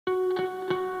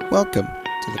Welcome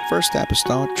to the First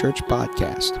Apostolic Church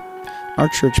Podcast. Our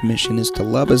church mission is to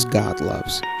love as God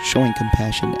loves, showing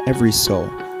compassion to every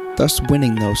soul, thus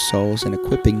winning those souls and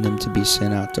equipping them to be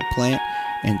sent out to plant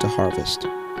and to harvest.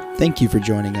 Thank you for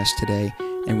joining us today,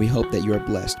 and we hope that you are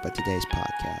blessed by today's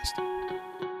podcast.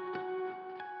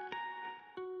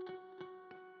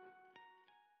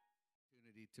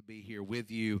 To be here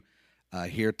with you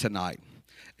here tonight.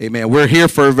 Amen. We're here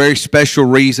for a very special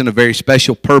reason, a very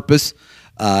special purpose,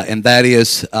 and that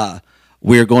is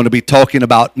we're going to be talking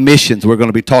about missions. We're going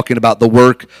to be talking about the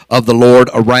work of the Lord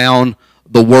around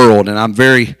the world, and I'm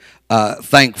very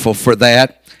thankful for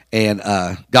that. And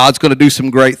God's going to do some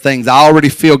great things. I already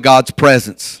feel God's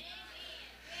presence.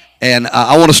 And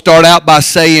I want to start out by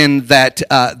saying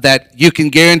that you can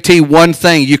guarantee one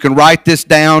thing. You can write this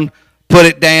down, put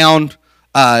it down.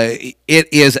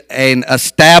 It is an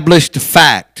established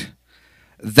fact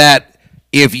that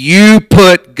if you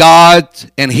put God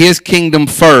and His kingdom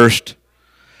first,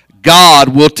 God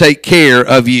will take care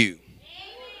of you.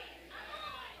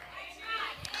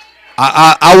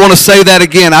 I want to say that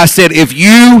again. I said if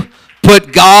you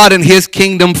put God and His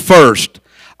kingdom first,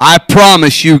 I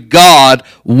promise you God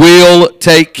will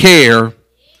take care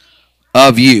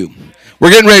of you.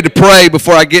 We're getting ready to pray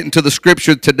before I get into the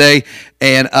scripture today,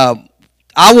 and I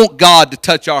want God to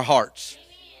touch our hearts.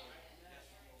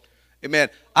 Amen.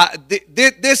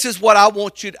 This is what I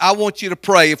want you to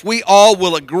pray. If we all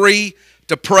will agree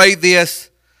to pray this,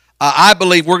 I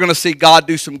believe we're going to see God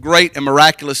do some great and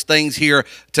miraculous things here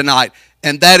tonight.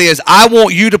 And that is, I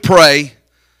want you to pray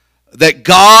that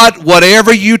God,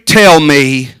 whatever you tell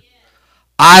me,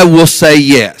 I will say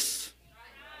yes.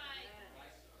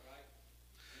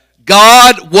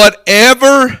 God,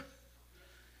 whatever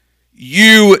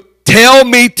you tell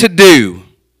me to do,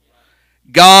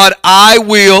 God, I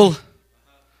will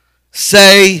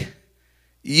say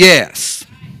yes.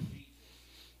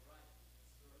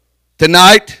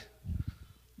 Tonight,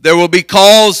 there will be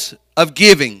calls of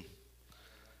giving.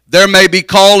 There may be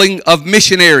calling of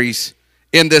missionaries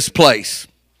in this place.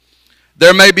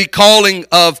 There may be calling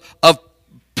of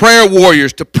prayer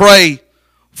warriors to pray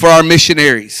for our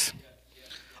missionaries.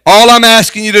 All I'm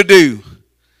asking you to do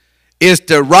is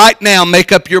to right now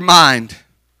make up your mind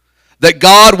that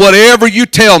God, whatever you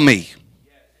tell me,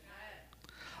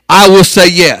 I will say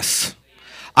yes.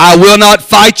 I will not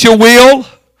fight your will.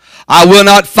 I will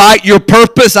not fight your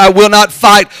purpose. I will not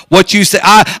fight what you say.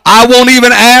 I won't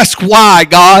even ask why,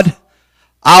 God.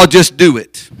 I'll just do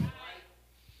it.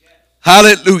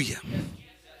 Hallelujah.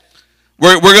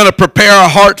 We're going to prepare our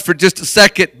hearts for just a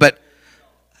second, but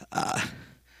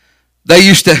they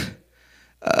used to,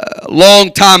 a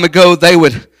long time ago, they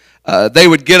would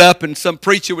get up, and some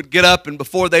preacher would get up, and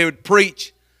before they would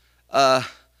preach,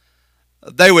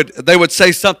 they would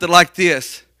say something like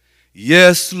this: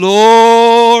 "Yes,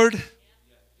 Lord.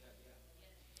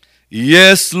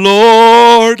 Yes,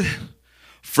 Lord.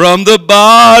 From the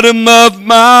bottom of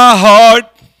my heart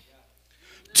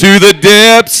to the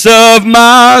depths of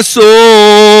my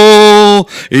soul.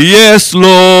 Yes,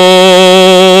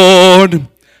 Lord.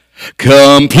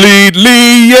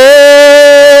 Completely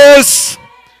yes.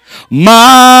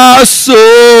 My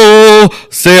soul."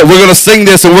 Say it. We're going to sing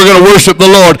this and we're going to worship the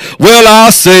Lord. Well,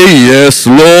 I'll say yes,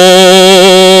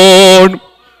 Lord.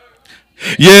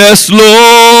 Yes, Lord.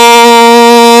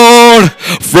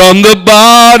 From the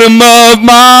bottom of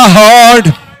my heart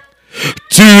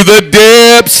to the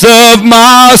depths of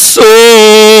my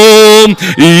soul.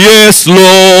 Yes,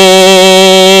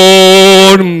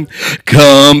 Lord.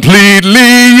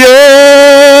 Completely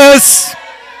yes.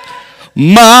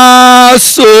 My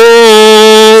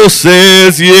soul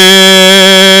says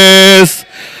yes.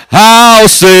 I'll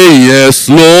say yes,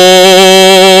 Lord.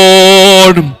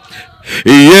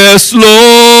 Yes, Lord.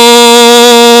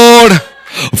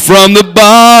 From the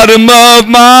bottom of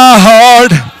my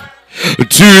heart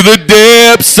to the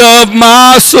depths of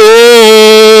my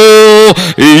soul.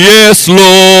 Yes,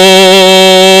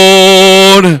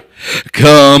 Lord.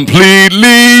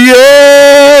 Completely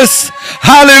yes.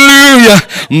 Hallelujah.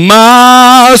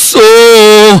 My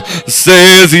soul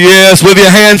says yes. With your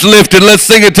hands lifted, let's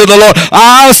sing it to the Lord.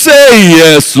 I'll say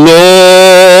yes,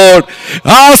 Lord.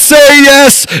 I'll say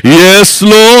yes. Yes,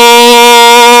 Lord.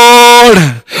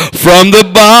 From the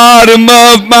bottom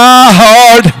of my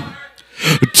heart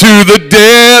to the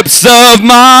depths of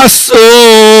my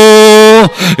soul.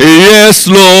 Yes,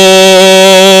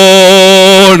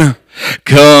 Lord.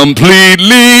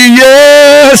 Completely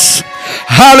yes.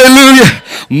 Hallelujah.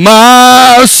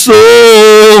 My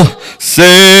soul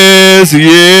says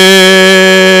yes.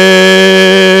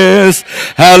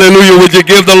 Hallelujah. Would you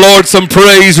give the Lord some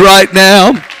praise right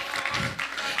now?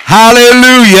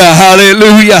 Hallelujah,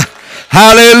 hallelujah.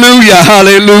 Hallelujah,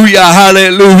 hallelujah,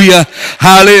 hallelujah,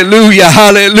 hallelujah,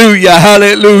 hallelujah,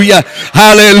 hallelujah,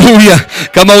 hallelujah.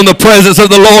 Come on, the presence of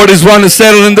the Lord is wanting to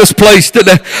settle in this place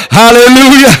today.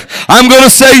 Hallelujah. I'm going to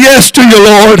say yes to you,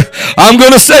 Lord. I'm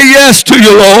going to say yes to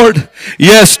you, Lord.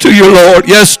 Yes to you, Lord.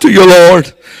 Yes to you,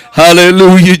 Lord.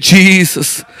 Hallelujah,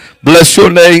 Jesus. Bless your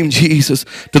name, Jesus.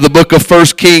 To the book of 1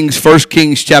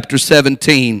 Kings chapter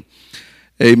 17.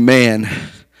 Amen.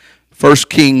 1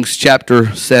 Kings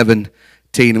chapter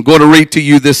 17. I'm going to read to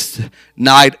you this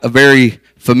night a very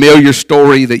familiar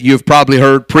story that you've probably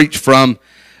heard preached from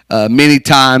many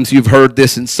times. You've heard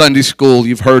this in Sunday school.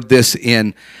 You've heard this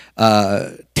in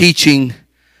teaching,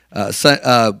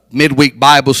 midweek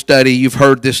Bible study. You've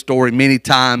heard this story many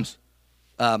times.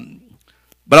 But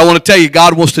I want to tell you,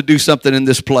 God wants to do something in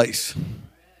this place.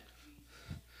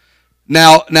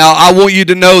 Now, I want you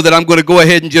to know that I'm going to go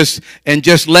ahead and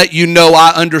just let you know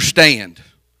I understand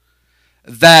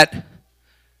that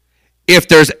if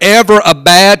there's ever a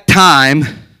bad time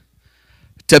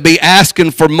to be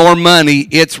asking for more money,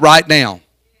 it's right now.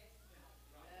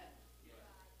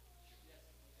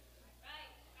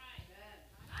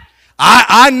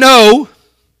 I know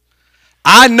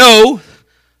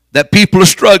that people are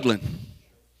struggling.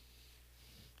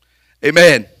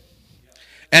 Amen.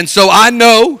 And so I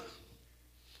know,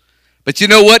 but you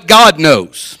know what? God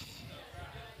knows.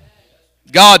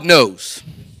 God knows.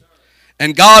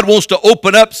 And God wants to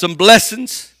open up some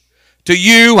blessings to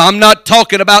you. I'm not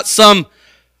talking about some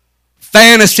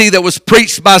fantasy that was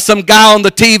preached by some guy on the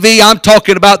TV. I'm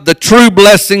talking about the true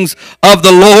blessings of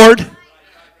the Lord.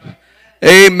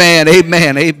 Amen,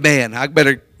 amen, amen. I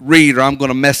better read or I'm going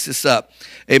to mess this up.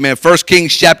 Amen. 1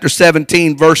 Kings chapter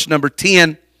 17, verse number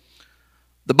 10.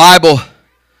 The Bible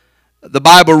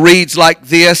reads like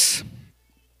this.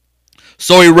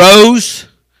 So he rose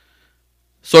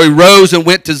and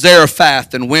went to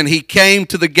Zarephath, and when he came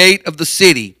to the gate of the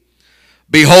city,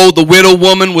 behold, the widow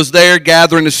woman was there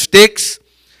gathering the sticks.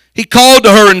 He called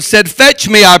to her and said, Fetch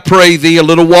me, I pray thee, a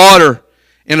little water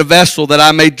in a vessel that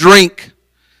I may drink.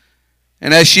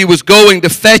 And as she was going to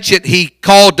fetch it, he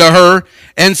called to her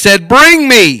and said, Bring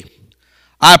me,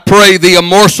 I pray thee, a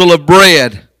morsel of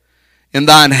bread in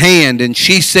thine hand. And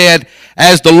she said,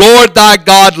 As the Lord thy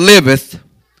God liveth,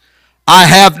 I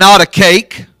have not a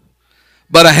cake,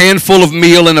 but a handful of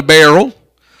meal in a barrel,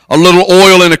 a little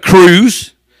oil in a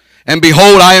cruse. And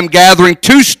behold, I am gathering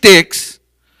 2 sticks,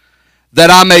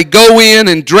 that I may go in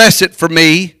and dress it for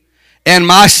me and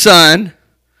my son,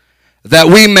 that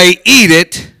we may eat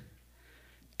it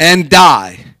and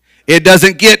die. It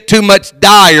doesn't get too much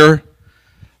dire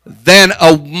than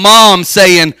a mom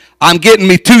saying, I'm getting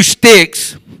me 2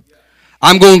 sticks.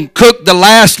 I'm going to cook the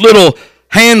last little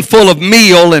handful of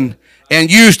meal and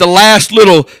use the last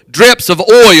little drips of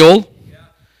oil,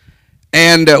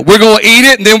 and we're going to eat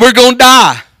it, and then we're going to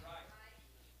die.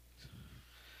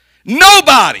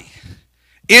 Nobody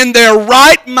in their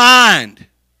right mind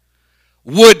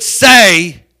would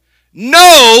say,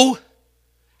 no,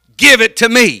 give it to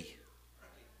me.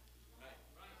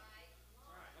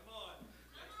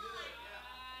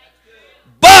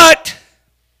 But,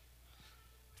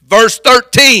 verse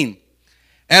 13,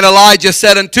 and Elijah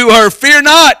said unto her, Fear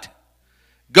not,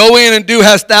 go in and do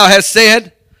as thou hast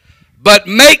said, but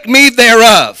make me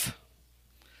thereof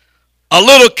a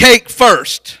little cake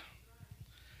first.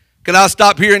 Can I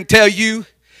stop here and tell you,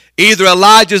 either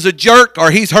Elijah's a jerk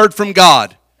or he's heard from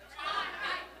God.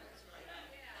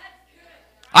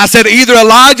 I said either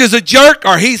Elijah's a jerk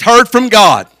or he's heard from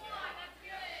God.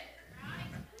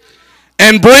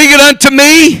 And bring it unto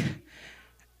me,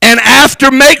 and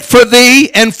after make for thee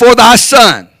and for thy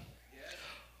son.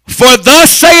 For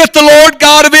thus saith the Lord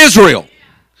God of Israel,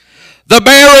 the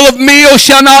barrel of meal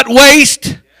shall not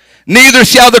waste, neither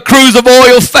shall the cruse of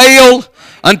oil fail,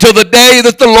 until the day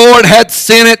that the Lord hath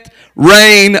sent it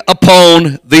rain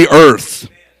upon the earth.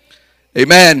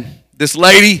 Amen. This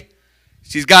lady,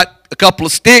 she's got a couple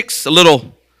of sticks,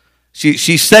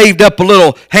 she saved up a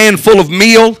little handful of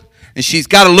meal, and she's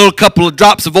got a little couple of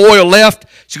drops of oil left.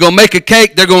 She's going to make a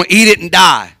cake. They're going to eat it and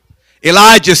die.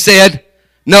 Elijah said,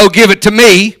 no, give it to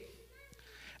me.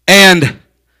 And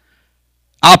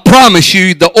I promise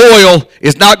you the oil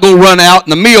is not going to run out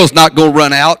and the meal's not going to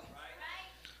run out.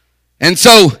 And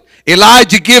so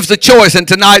Elijah gives the choice, and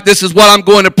tonight this is what I'm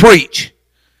going to preach.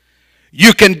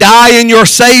 You can die in your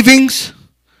savings,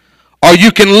 or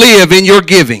you can live in your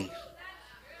giving.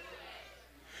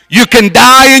 You can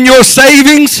die in your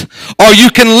savings, or you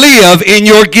can live in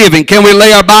your giving. Can we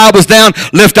lay our Bibles down,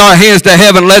 lift our hands to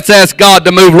heaven? Let's ask God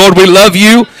to move. Lord, we love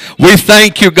you. We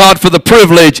thank you, God, for the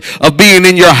privilege of being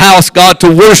in your house, God, to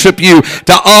worship you,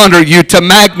 to honor you, to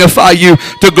magnify you,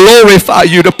 to glorify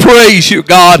you, to praise you,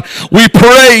 God. We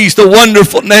praise the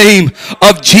wonderful name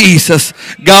of Jesus.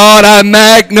 God, I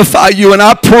magnify you and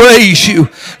I praise you.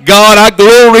 God, I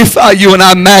glorify you and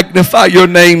I magnify your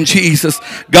name, Jesus.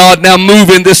 God, now move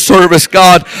in this service,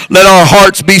 God. Let our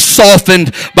hearts be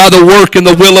softened by the work and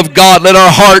the will of God. Let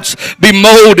our hearts be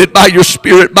molded by your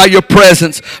Spirit, by your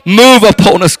presence. Move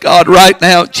upon us, God, right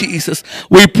now, Jesus.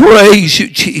 We praise you,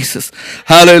 Jesus.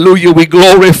 Hallelujah. We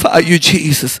glorify you,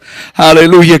 Jesus.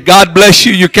 Hallelujah. God bless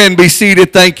you. You can be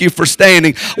seated. Thank you for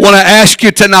standing. I want to ask you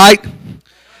tonight,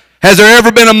 has there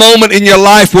ever been a moment in your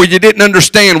life where you didn't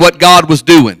understand what God was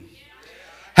doing?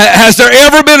 Has there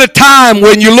ever been a time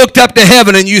when you looked up to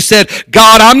heaven and you said,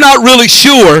 God, I'm not really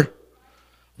sure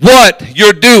what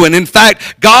you're doing. In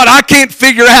fact, God, I can't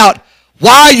figure out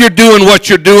why you're doing, what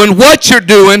you're doing,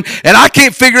 and I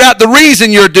can't figure out the reason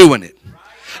you're doing it.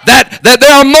 That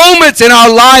there are moments in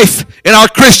our life, in our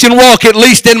Christian walk, at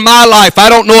least in my life, I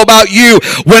don't know about you,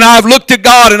 when I've looked to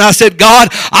God and I said, God,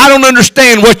 I don't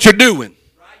understand what you're doing.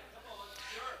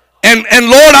 And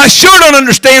Lord, I sure don't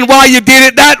understand why you did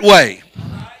it that way.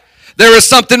 There is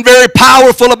something very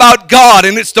powerful about God,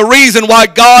 and it's the reason why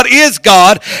God is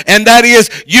God, and that is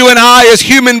you and I as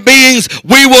human beings,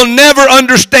 we will never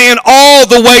understand all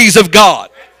the ways of God.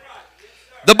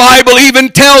 The Bible even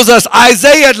tells us,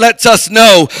 Isaiah lets us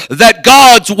know that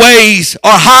God's ways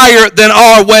are higher than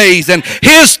our ways, and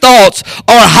his thoughts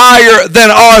are higher than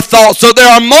our thoughts. So there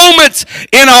are moments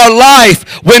in our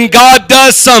life when God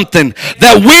does something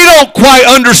that we don't quite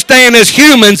understand as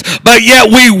humans, but yet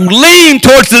we lean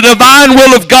towards the divine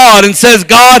will of God and says,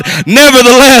 God,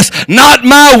 nevertheless, not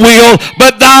my will,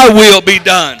 but thy will be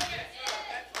done.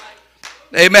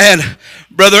 Amen.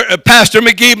 Brother Pastor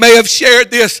McGee may have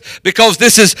shared this because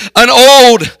this is an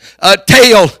old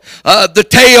tale, the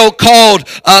tale called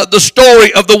the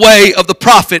story of the way of the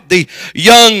prophet. The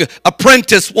young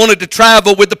apprentice wanted to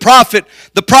travel with the prophet.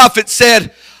 The prophet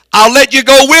said, I'll let you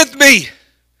go with me,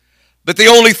 but the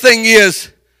only thing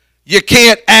is you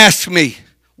can't ask me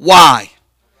why.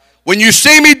 When you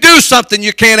see me do something,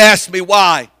 you can't ask me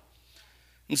why.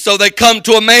 And so they come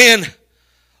to a man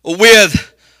with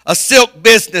a silk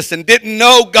business and didn't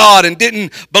know God and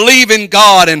didn't believe in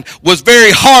God and was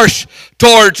very harsh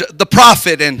towards the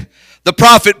prophet. And the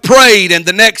prophet prayed, and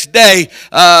the next day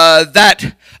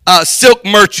that silk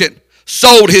merchant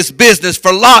sold his business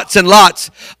for lots and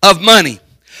lots of money.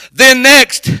 Then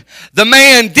next, the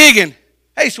man digging.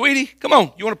 Hey, sweetie, come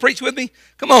on. You want to preach with me?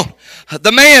 Come on.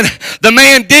 The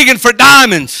man digging for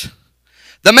diamonds.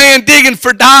 The man digging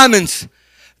for diamonds.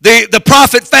 The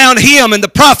prophet found him, and the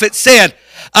prophet said,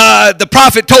 the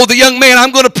prophet told the young man,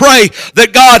 I'm going to pray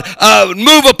that God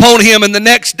move upon him. And the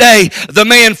next day, the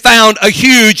man found a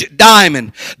huge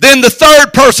diamond. Then the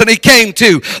third person he came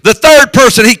to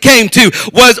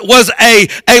was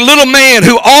a little man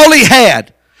who all he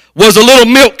had was a little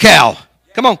milk cow.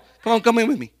 Come in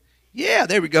with me. Yeah,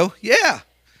 there we go. Yeah,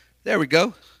 there we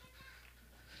go.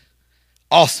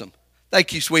 Awesome.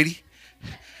 Thank you, sweetie.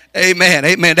 Amen.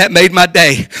 Amen. That made my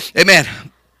day. Amen.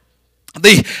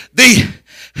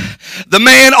 The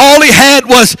man, all he had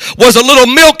was a little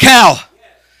milk cow.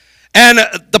 And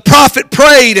the prophet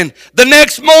prayed, and the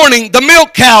next morning, the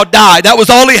milk cow died. That was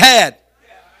all he had.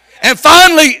 And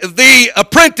finally, the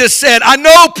apprentice said, I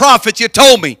know, prophet, you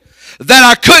told me that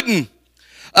I couldn't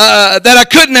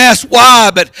ask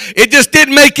why, but it just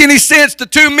didn't make any sense. The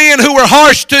two men who were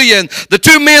harsh to you, and the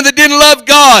two men that didn't love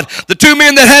God, the two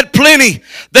men that had plenty,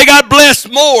 they got blessed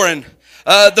more. And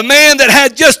the man that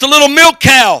had just a little milk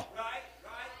cow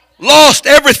lost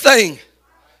everything.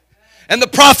 And the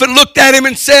prophet looked at him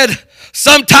and said,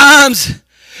 sometimes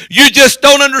you just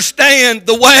don't understand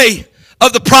the way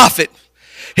of the prophet.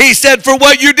 He said, for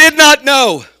what you did not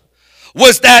know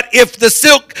was that if the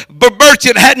silk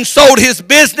merchant hadn't sold his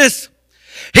business,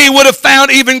 he would have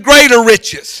found even greater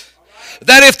riches.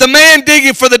 That if the man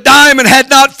digging for the diamond had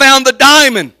not found the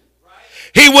diamond,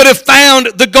 he would have found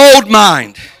the gold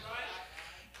mine.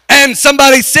 And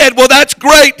somebody said, well, that's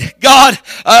great, God,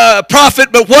 prophet,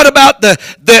 but what about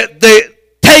the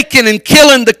taking and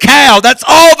killing the cow? That's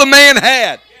all the man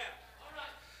had.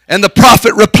 And the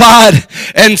prophet replied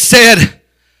and said,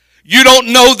 you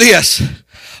don't know this,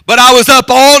 but I was up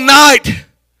all night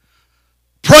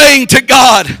praying to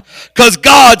God because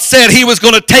God said he was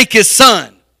going to take his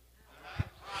son.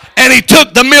 and he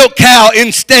took the milk cow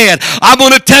instead. I'm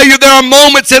going to tell you, there are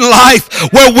moments in life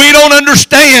where we don't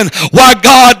understand why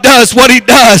God does what he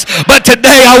does. But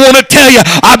today I want to tell you,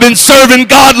 I've been serving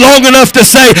God long enough to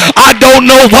say, I don't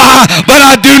know why, but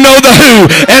I do know the who,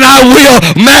 and I will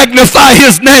magnify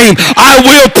his name. I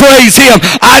will praise him.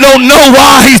 I don't know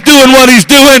why he's doing what he's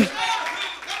doing,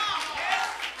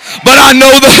 but I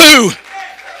know the who.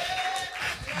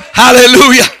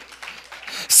 Hallelujah.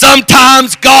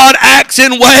 Sometimes God acts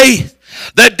in ways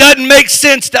that doesn't make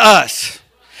sense to us.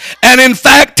 And in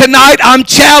fact, tonight I'm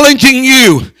challenging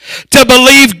you to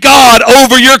believe God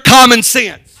over your common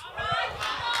sense.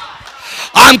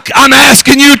 I'm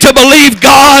asking you to believe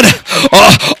God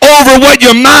over what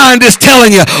your mind is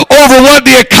telling you, over what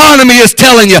the economy is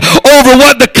telling you, over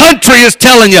what the country is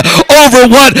telling you,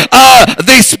 over what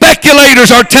the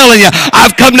speculators are telling you.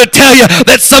 I've come to tell you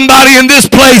that somebody in this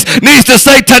place needs to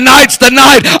say, tonight's the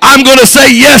night I'm going to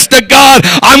say yes to God.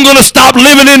 I'm going to stop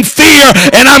living in fear,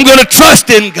 and I'm going to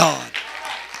trust in God.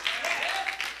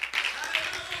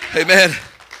 Amen.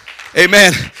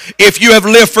 Amen. If you have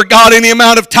lived for God any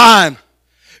amount of time,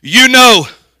 you know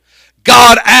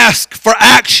God asks for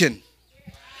action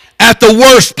at the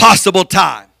worst possible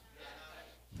time.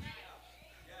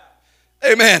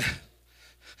 Amen.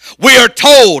 We are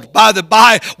told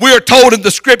we are told in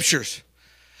the scriptures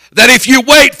that if you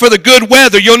wait for the good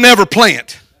weather, you'll never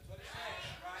plant.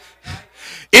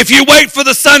 If you wait for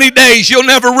the sunny days, you'll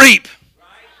never reap.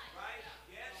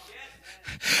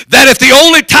 That if the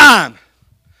only time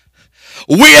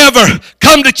we ever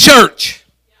come to church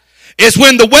is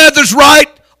when the weather's right,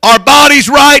 our body's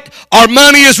right, our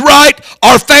money is right,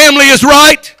 our family is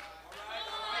right,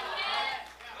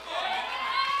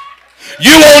 you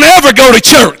won't ever go to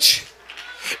church.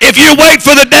 If you wait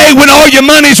for the day when all your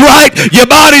money's right, your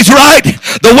body's right,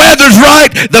 the weather's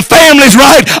right, the family's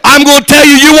right, I'm going to tell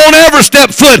you, you won't ever step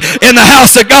foot in the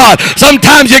house of God.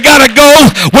 Sometimes you got to go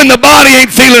when the body ain't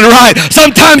feeling right.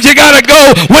 Sometimes you got to go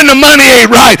when the money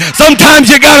ain't right. Sometimes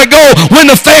you got to go when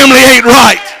the family ain't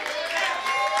right.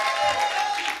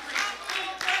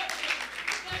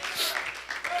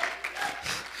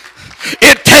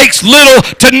 It takes little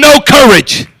to no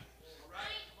courage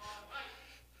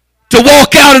to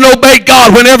walk out and obey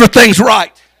God when everything's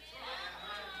right.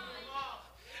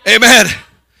 Amen.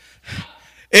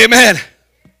 Amen.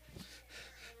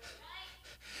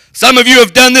 Some of you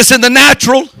have done this in the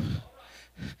natural,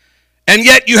 and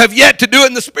yet you have yet to do it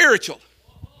in the spiritual.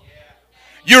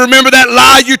 You remember that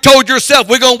lie you told yourself,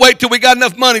 we're going to wait till we got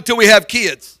enough money till we have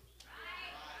kids.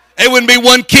 There wouldn't be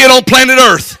one kid on planet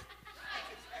Earth.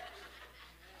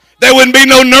 There wouldn't be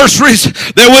no nurseries.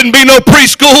 There wouldn't be no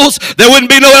preschools. There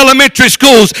wouldn't be no elementary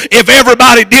schools if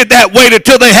everybody did that, waited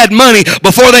till they had money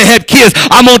before they had kids.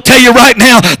 I'm going to tell you right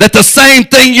now that the same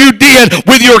thing you did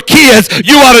with your kids,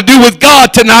 you ought to do with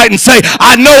God tonight and say,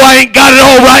 I know I ain't got it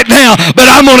all right now, but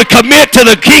I'm going to commit to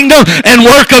the kingdom and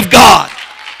work of God.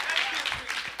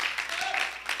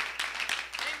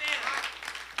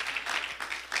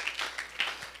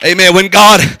 Amen. When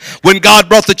God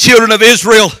brought the children of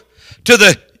Israel to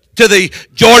the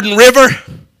Jordan River,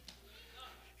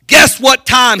 guess what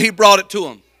time he brought it to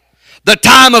them? The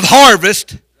time of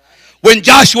harvest, when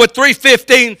Joshua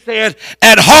 3:15 said,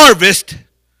 at harvest,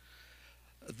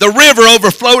 the river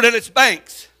overflowed at its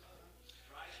banks.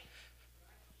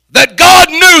 That God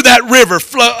knew that river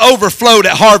overflowed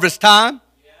at harvest time.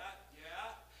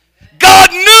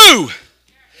 God knew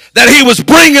that he was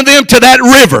bringing them to that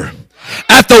river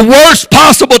at the worst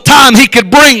possible time he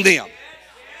could bring them.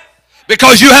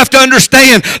 Because you have to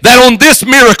understand that on this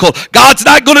miracle, God's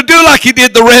not going to do like he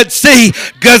did the Red Sea,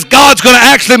 because God's going to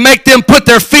actually make them put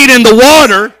their feet in the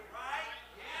water.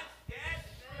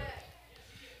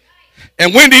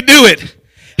 And when did he do it?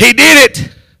 He did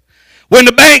it when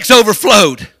the banks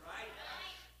overflowed.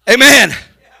 Amen.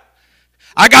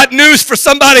 I got news for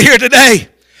somebody here today.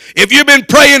 If you've been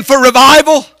praying for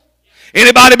revival,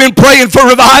 anybody been praying for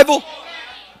revival?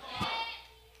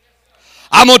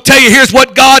 I'm going to tell you, here's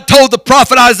what God told the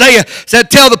prophet Isaiah. Said,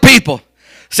 tell the people.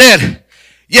 Said,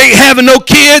 you ain't having no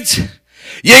kids.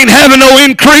 You ain't having no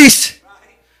increase.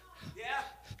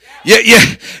 Your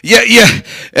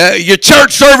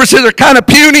church services are kind of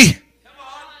puny.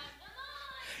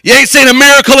 You ain't seen a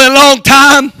miracle in a long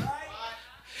time.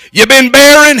 You've been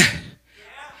barren.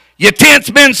 Your tent's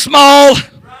been small.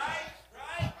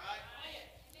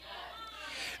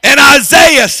 And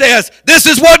Isaiah says, this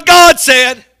is what God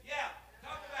said.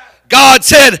 God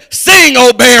said, sing,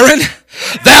 O barren,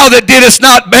 Thou that didst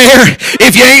not bear,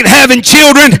 if you ain't having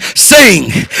children, sing.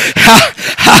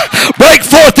 Break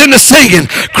forth into singing.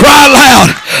 Cry loud.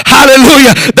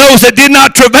 Hallelujah. Those that did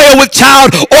not travail with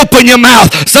child, open your mouth.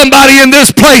 Somebody in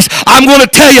this place, I'm going to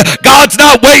tell you, God's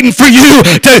not waiting for you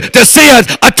to see a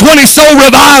 20-soul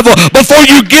revival before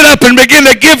you get up and begin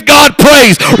to give God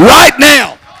praise right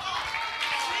now.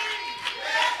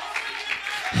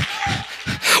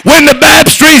 When the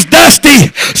baptistry's dusty,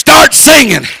 start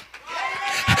singing.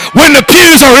 When the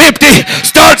pews are empty,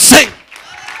 start singing.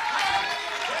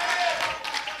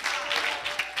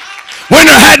 When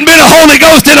there hadn't been a Holy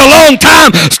Ghost in a long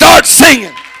time, start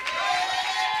singing.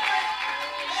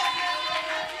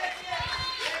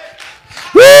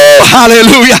 Woo,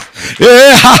 hallelujah.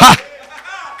 Yeah.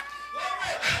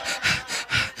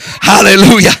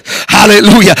 Hallelujah.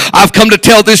 Hallelujah. I've come to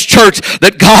tell this church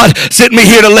that God sent me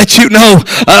here to let you know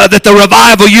that the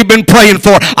revival you've been praying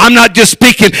for, I'm not just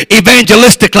speaking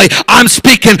evangelistically. I'm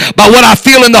speaking by what I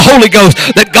feel in the Holy Ghost,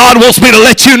 that God wants me to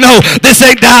let you know this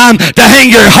ain't time to hang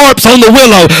your harps on the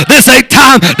willow. This ain't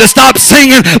time to stop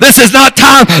singing. This is not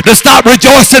time to stop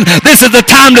rejoicing. This is the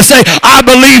time to say, I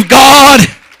believe God.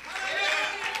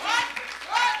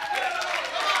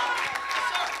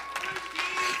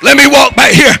 Let me walk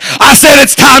back here. I said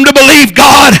it's time to believe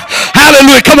God.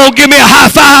 Hallelujah. Come on, give me a high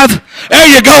five. There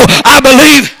you go. I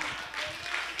believe.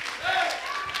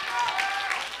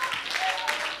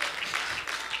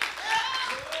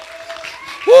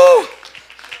 Woo.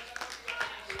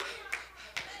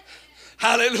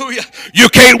 Hallelujah. You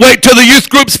can't wait till the youth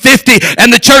group's 50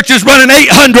 and the church is running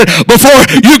 800 before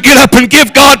you get up and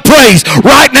give God praise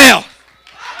right now.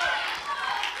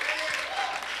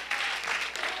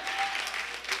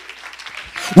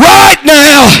 Right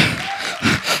now.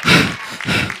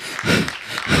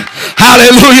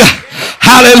 Hallelujah.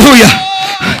 Hallelujah.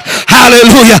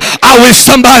 Hallelujah. I wish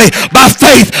somebody by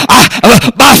faith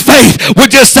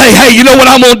would just say, hey, you know what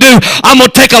I'm going to do? I'm going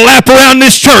to take a lap around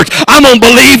this church. I'm going to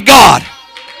believe God.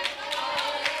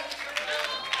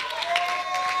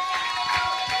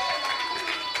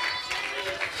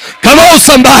 Come on,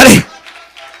 somebody.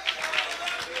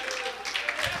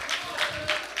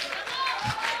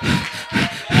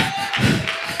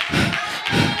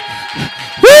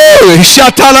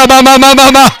 Shatala mama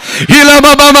mama ila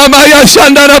mama mama ya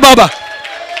shandara baba.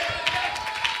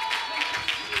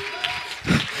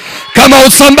 Come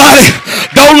on, somebody.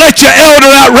 Don't let your elder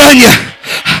outrun you.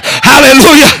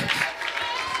 Hallelujah.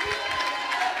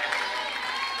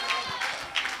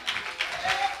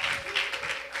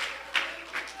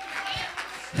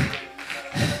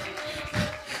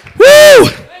 Woo!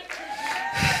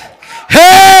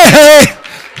 Hey, hey.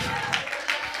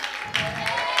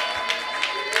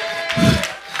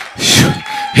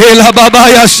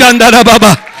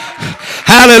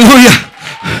 Hallelujah.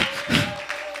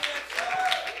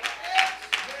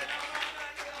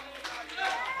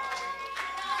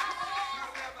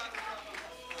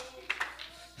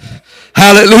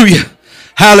 Hallelujah.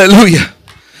 Hallelujah.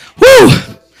 Woo.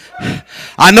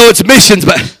 I know it's missions,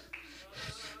 but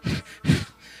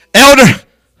elder,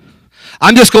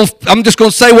 I'm just going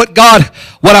to say what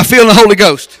I feel in the Holy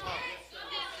Ghost.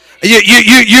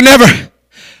 You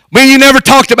never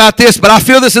talked about this, but I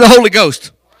feel this in the Holy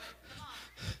Ghost.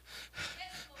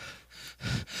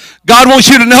 God wants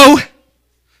you to know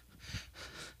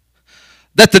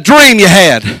that the dream you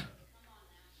had,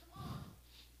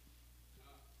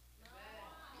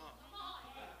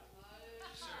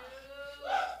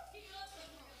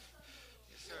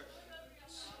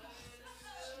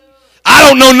 I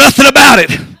don't know nothing about it.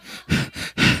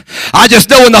 I just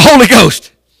know in the Holy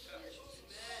Ghost.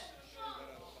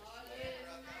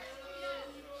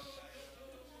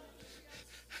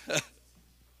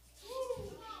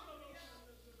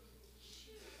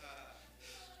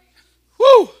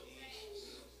 Woo!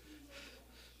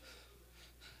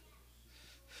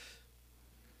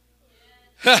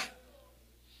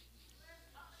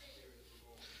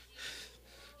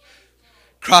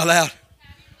 Cry loud.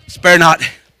 Spare not.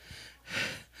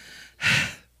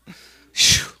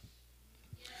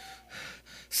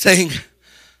 Sing,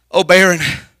 O barren,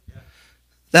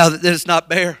 thou that didst not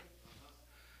bear.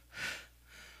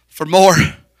 For more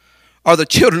are the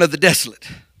children of the desolate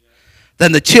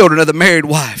than the children of the married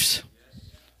wives.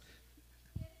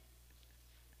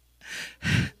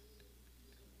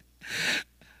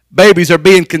 Babies are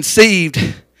being conceived,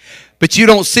 but you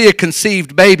don't see a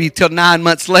conceived baby till 9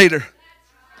 months later.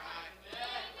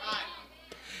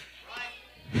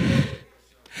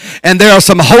 And there are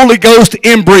some Holy Ghost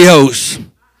embryos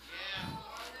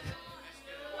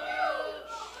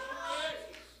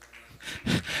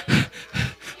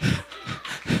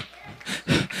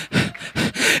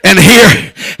And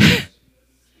here,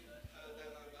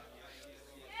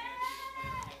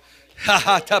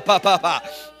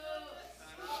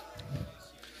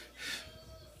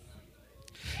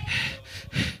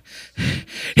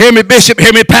 hear me, Bishop,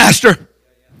 hear me, Pastor.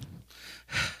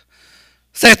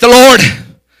 Saith the Lord,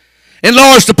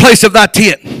 enlarge the place of thy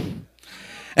tent,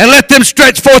 and let them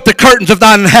stretch forth the curtains of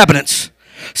thine inhabitants.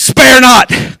 Spare not,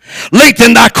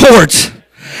 lengthen thy cords,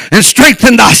 and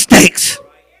strengthen thy stakes.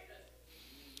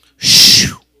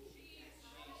 Shoo.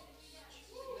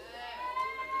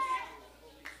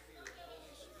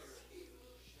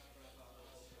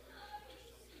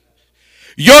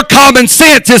 Your common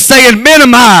sense is saying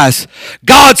minimize.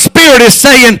 God's Spirit is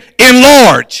saying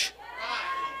enlarge.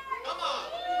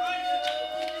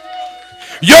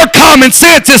 Your common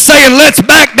sense is saying let's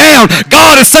back down.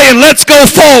 God is saying let's go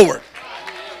forward.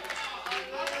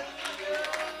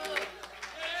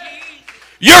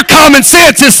 Your common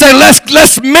sense is saying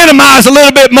let's minimize a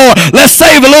little bit more. Let's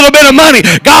save a little bit of money.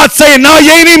 God's saying no,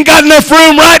 you ain't even got enough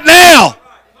room right now.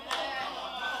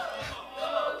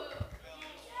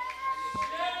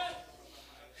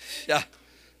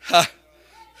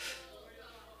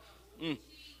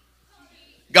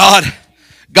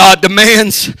 God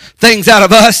demands things out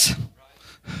of us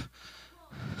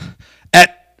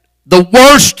at the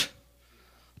worst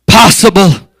possible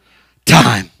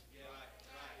time.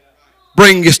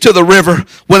 Bring us to the river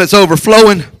when it's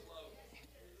overflowing.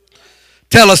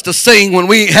 Tell us to sing when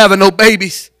we ain't having no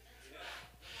babies.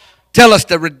 Tell us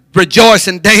to rejoice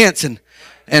and dance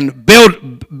and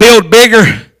build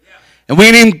bigger. And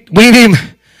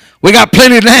we got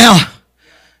plenty now.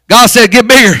 God said, get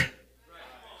bigger.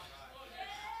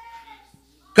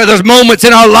 Because there's moments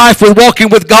in our life we're walking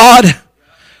with God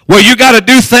where you got to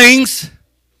do things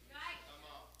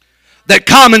that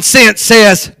common sense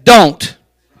says don't.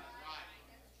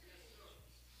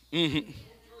 Mm-hmm.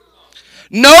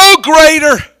 No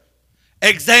greater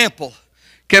example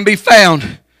can be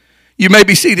found. You may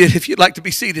be seated if you'd like to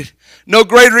be seated. No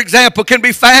greater example can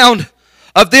be found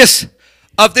of this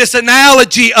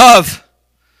analogy of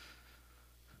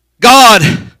God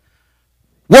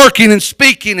working and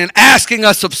speaking and asking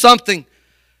us of something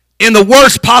in the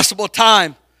worst possible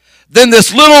time than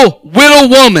this little widow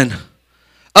woman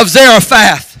of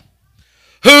Zarephath,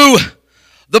 who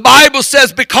the Bible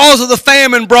says because of the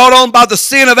famine brought on by the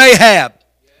sin of Ahab,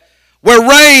 where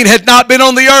rain had not been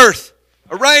on the earth,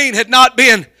 or rain had not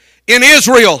been in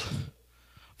Israel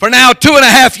for now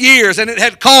 2.5 years, and it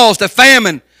had caused a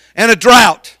famine and a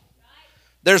drought.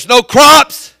 There's no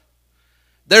crops,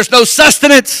 there's no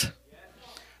sustenance,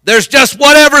 there's just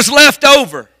whatever's left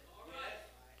over.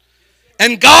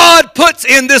 And God puts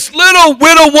in this little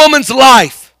widow woman's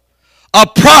life a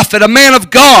prophet, a man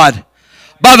of God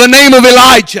by the name of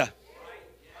Elijah.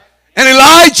 And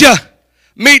Elijah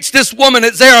meets this woman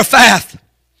at Zarephath.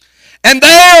 And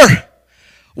there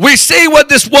we see what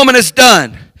this woman has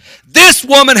done. This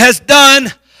woman has done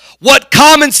what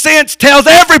common sense tells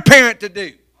every parent to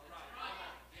do.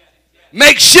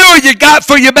 Make sure you got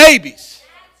for your babies.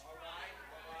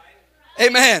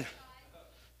 Amen.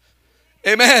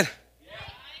 Amen.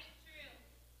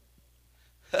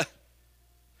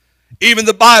 Even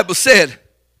the Bible said,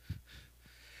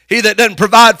 he that doesn't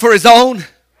provide for his own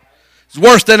is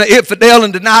worse than an infidel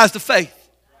and denies the faith.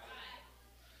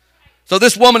 So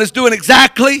this woman is doing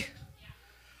exactly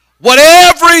what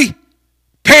every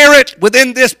parent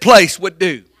within this place would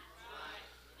do.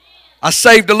 I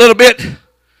saved a little bit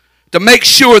to make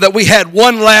sure that we had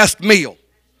one last meal.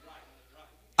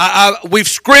 We've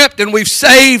scrimped and we've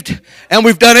saved and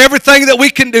we've done everything that we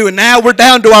can do, and now we're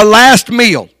down to our last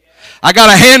meal. I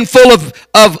got a handful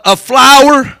of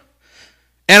flour,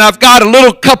 and I've got a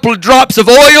little couple of drops of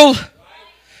oil,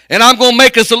 and I'm going to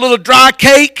make us a little dry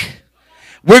cake.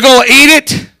 We're going to eat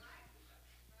it,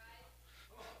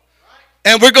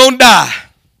 and we're going to die.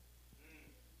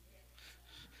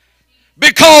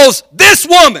 Because this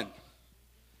woman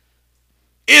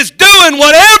is doing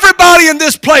what everybody in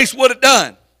this place would have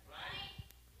done.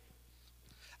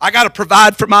 I got to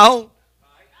provide for my own.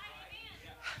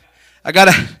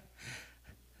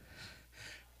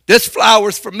 This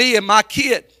flour's for me and my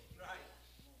kid.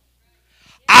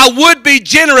 I would be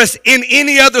generous in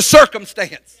any other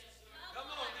circumstance.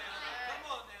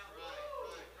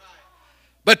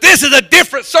 But this is a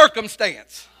different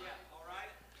circumstance.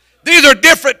 These are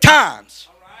different times.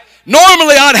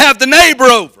 Normally I'd have the neighbor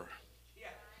over.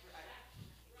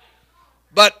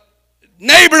 But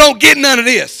neighbor don't get none of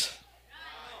this.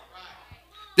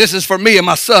 This is for me and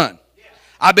my son.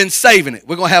 I've been saving it.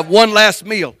 We're going to have one last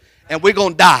meal and we're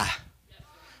going to die.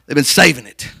 They've been saving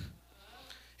it.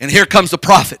 And here comes the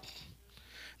prophet.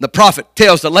 The prophet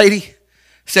tells the lady,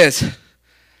 says,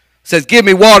 give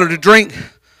me water to drink.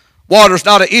 Water's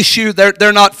not an issue.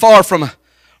 They're not far from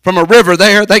a river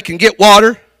there. They can get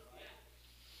water.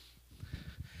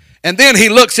 And then he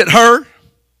looks at her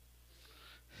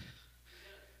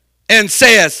and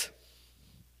says,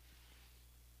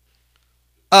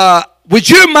 would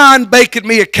you mind baking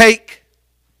me a cake?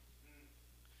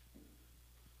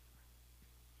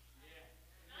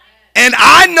 And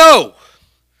I know,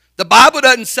 the Bible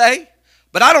doesn't say,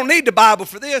 but I don't need the Bible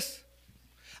for this.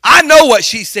 I know what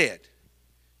she said.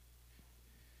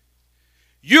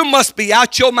 You must be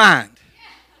out your mind.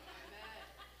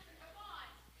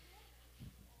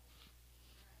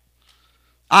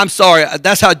 I'm sorry,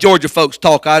 that's how Georgia folks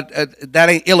talk. That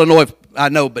ain't Illinois, I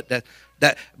know, but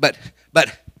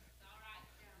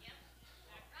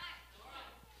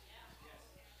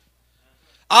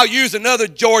I'll use another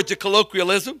Georgia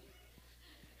colloquialism.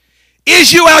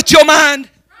 Is you out your mind?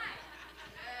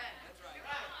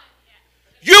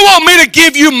 You want me to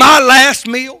give you my last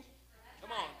meal?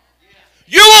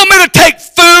 You want me to take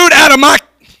food out of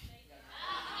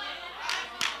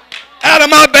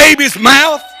my baby's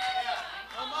mouth?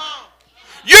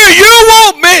 You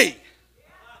want me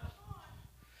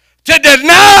to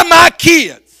deny my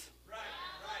kids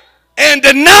and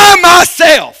deny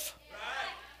myself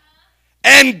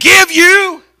and give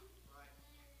you?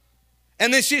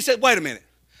 And then she said, wait a minute.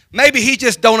 Maybe he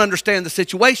just don't understand the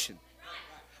situation.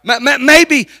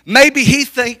 Maybe he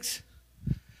thinks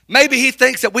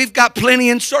that we've got plenty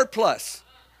in surplus.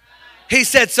 He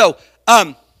said, so,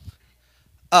 man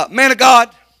of God,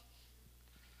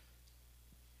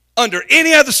 under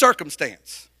any other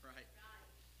circumstance,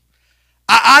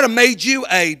 I'd have made you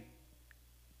a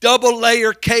double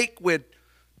layer cake with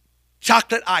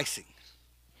chocolate icing.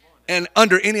 And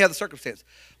under any other circumstance.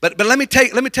 But let me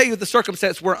tell you the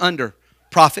circumstance we're under,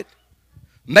 prophet.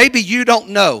 Maybe you don't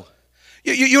know.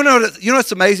 You know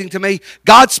what's amazing to me?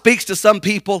 God speaks to some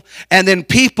people, and then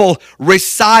people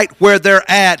recite where they're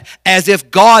at as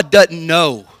if God doesn't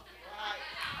know.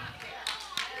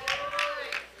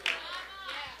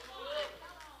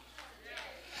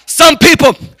 Some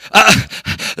people,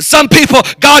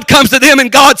 God comes to them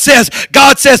and God says,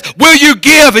 will you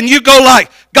give? And you go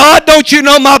like, God, don't you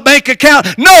know my bank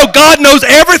account? No, God knows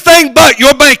everything but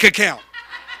your bank account.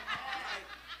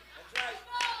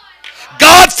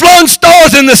 God flung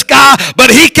stars in the sky, but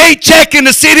he can't check in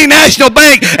the City National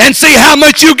Bank and see how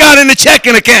much you got in the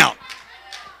checking account.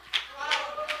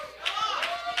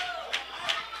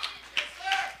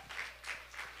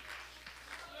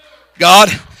 God,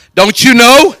 don't you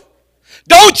know?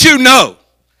 Don't you know?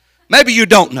 Maybe you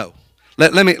don't know.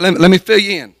 Let me fill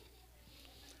you in.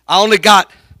 I only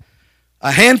got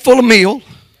a handful of meal,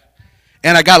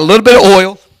 and I got a little bit of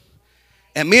oil,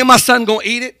 and me and my son going to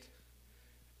eat it,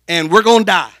 and we're going to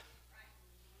die.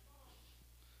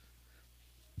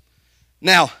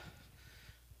 Now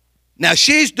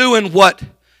she's doing what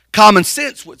common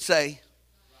sense would say.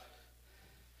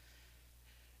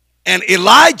 And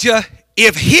Elijah,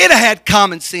 if he'd have had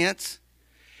common sense,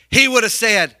 he would have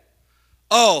said,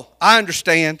 oh, I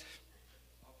understand.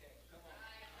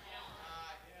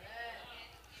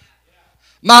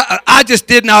 I just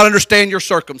did not understand your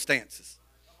circumstances.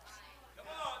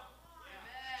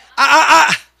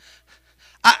 I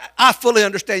fully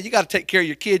understand. You got to take care of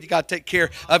your kid. You got to take care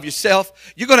of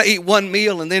yourself. You're going to eat one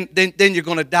meal and then you're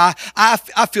going to die.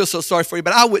 I feel so sorry for you,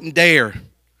 but I wouldn't dare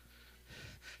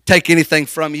take anything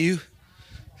from you.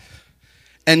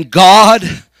 And God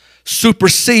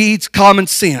supersedes common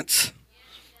sense.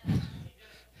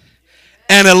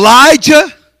 And Elijah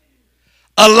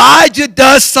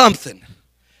does something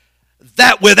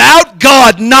that without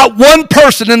God, not one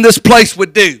person in this place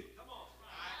would do.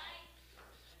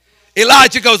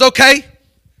 Elijah goes, okay,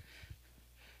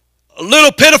 a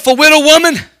little pitiful widow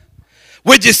woman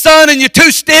with your son and your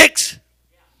 2 sticks.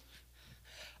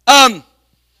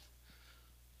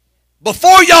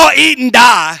 Before y'all eat and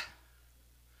die,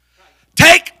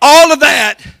 take all of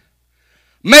that,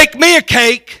 make me a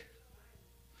cake,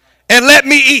 and let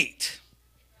me eat.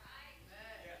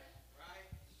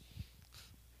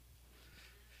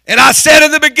 And I said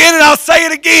in the beginning, I'll say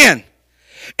it again.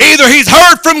 Either he's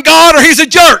heard from God or he's a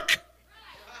jerk.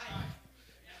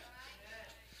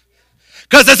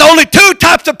 Because there's only 2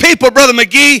 types of people, Brother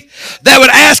McGee, that would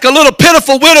ask a little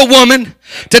pitiful widow woman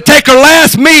to take her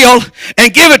last meal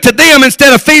and give it to them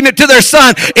instead of feeding it to their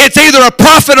son. It's either a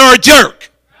prophet or a jerk.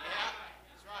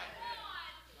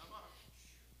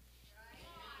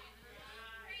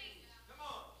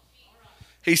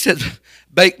 He said,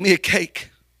 bake me a cake.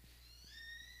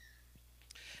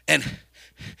 And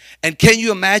And can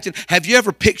you imagine, have you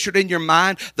ever pictured in your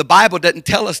mind, the Bible doesn't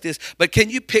tell us this, but can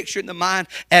you picture in the mind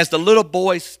as the little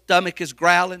boy's stomach is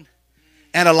growling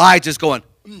and Elijah's going,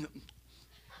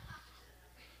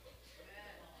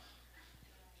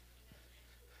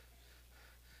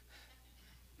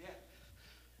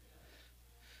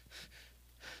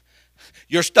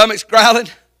 Your stomach's growling.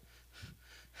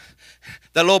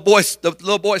 The little boy's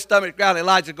stomach growling.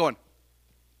 Elijah's going,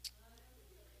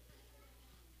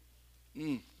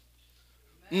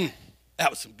 that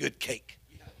was some good cake.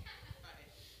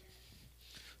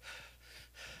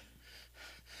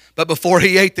 But before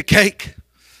he ate the cake,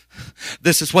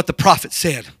 this is what the prophet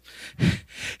said.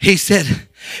 He said,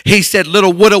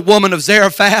 little widow woman of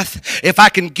Zarephath, if I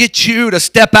can get you to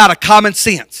step out of common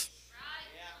sense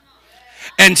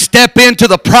and step into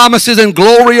the promises and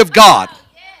glory of God,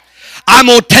 I'm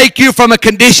going to take you from a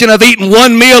condition of eating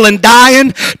one meal and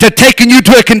dying to taking you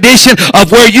to a condition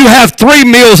of where you have 3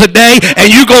 meals a day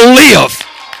and you're going to live.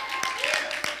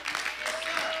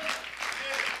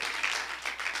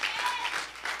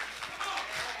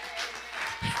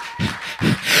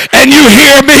 And you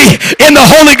hear me in the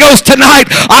Holy Ghost tonight.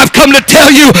 I've come to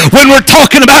tell you, when we're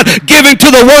talking about giving to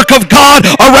the work of God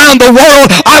around the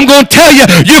world, I'm going to tell you,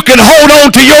 you can hold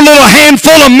on to your little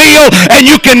handful of meal and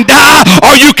you can die,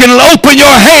 or you can open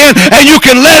your hand and you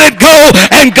can let it go,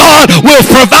 and God will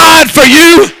provide for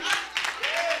you.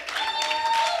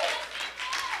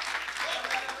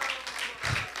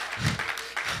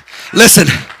 Listen,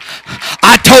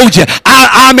 I told you,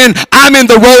 I'm in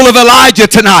the role of Elijah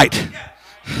tonight.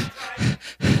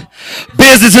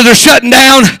 Businesses are shutting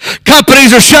down.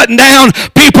 Companies are shutting down.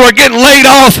 People are getting laid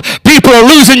off. People are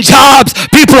losing jobs.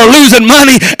 People are losing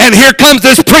money. And here comes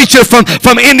this preacher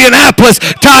from Indianapolis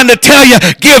trying to tell you,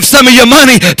 give some of your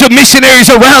money to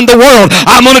missionaries around the world.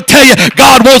 I'm going to tell you,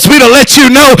 God wants me to let you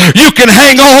know you can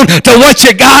hang on to what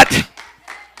you got.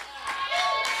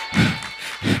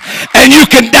 And you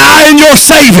can die in your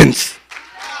savings.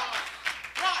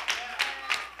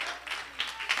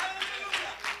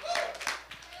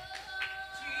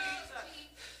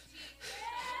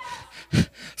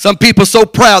 Some people so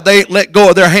proud they ain't let go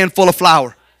of their handful of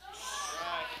flour.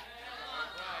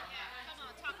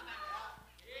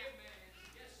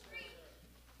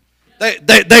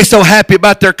 They so happy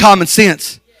about their common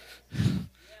sense.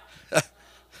 And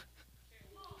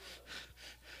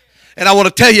I'm going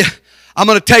to tell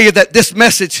you that this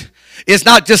message is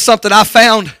not just something I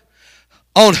found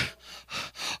on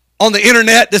the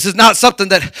internet. This is not something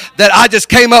that I just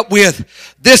came up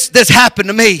with. This happened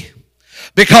to me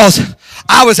because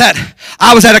I was at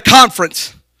a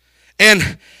conference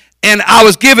and I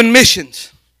was giving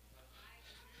missions.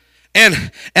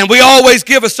 And we always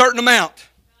give a certain amount.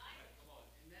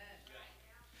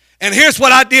 And here's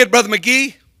what I did, Brother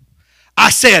McGee. I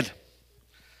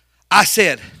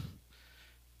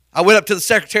went up to the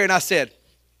secretary and I said,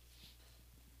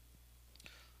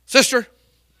 Sister,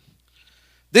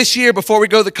 this year before we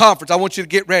go to the conference, I want you to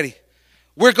get ready.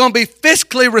 We're going to be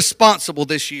fiscally responsible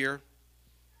this year.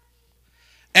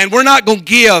 And we're not going to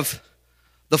give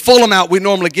the full amount we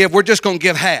normally give. We're just going to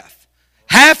give half.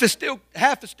 Half is still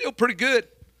pretty good.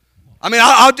 I mean,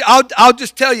 I'll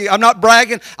just tell you. I'm not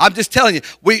bragging. I'm just telling you.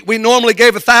 We normally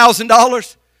gave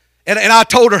 $1,000, and I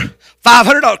told her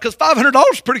 $500 because $500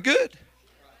 is pretty good.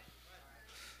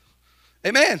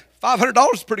 Amen.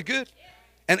 $500 is pretty good,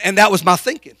 and that was my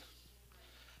thinking.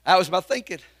 That was my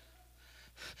thinking.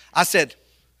 I said,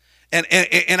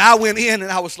 and I went in and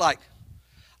I was like.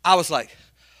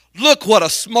 Look what a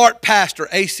smart pastor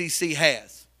ACC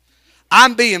has.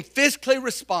 I'm being fiscally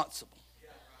responsible.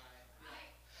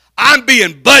 I'm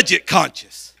being budget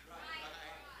conscious.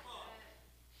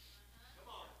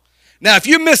 Now, if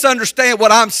you misunderstand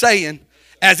what I'm saying,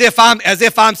 as if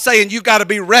I'm saying you got to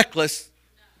be reckless,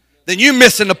 then you're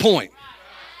missing the point.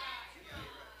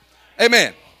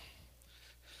 Amen.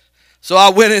 So I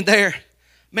went in there.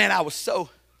 Man, I was so,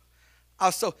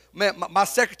 man, my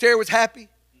secretary was happy.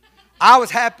 I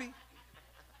was happy.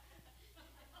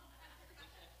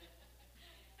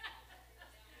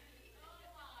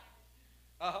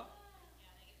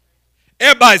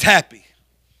 Everybody's happy.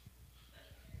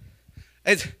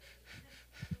 There's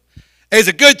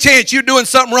a good chance you're doing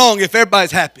something wrong if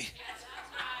everybody's happy.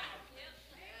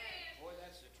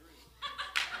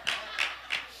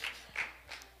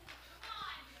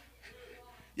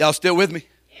 Y'all still with me?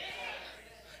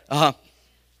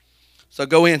 So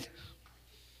go in.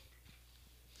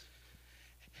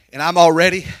 And I'm all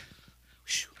ready.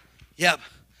 Yep,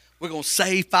 we're going to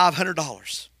save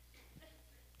 $500.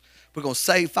 We're going to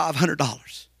save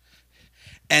 $500.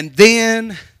 And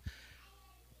then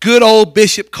good old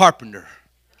Bishop Carpenter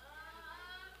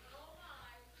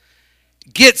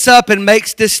gets up and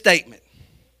makes this statement.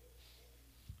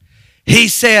 He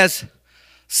says,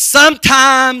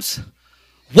 sometimes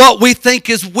what we think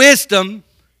is wisdom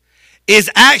is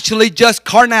actually just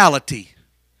carnality.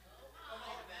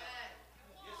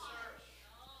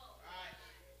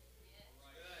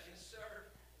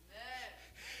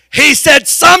 He said,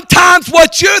 sometimes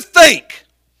what you think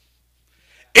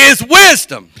is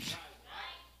wisdom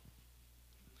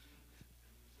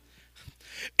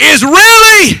is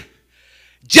really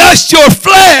just your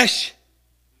flesh.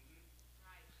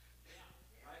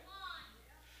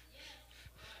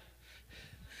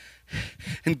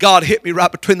 And God hit me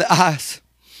right between the eyes.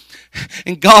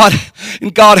 And God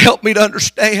helped me to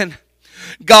understand.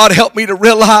 God helped me to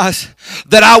realize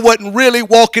that I wasn't really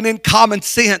walking in common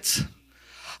sense.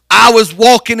 I was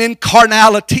walking in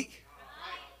carnality.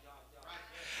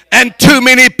 And too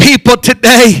many people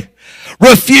today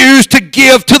refuse to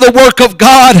give to the work of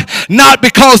God, not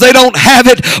because they don't have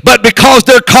it, but because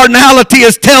their carnality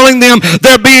is telling them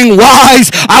they're being wise.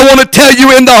 I want to tell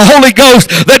you in the Holy Ghost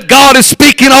that God is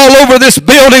speaking all over this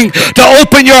building to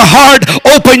open your heart,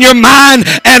 open your mind,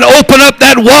 and open up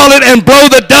that wallet and blow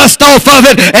the dust off of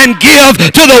it and give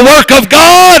to the work of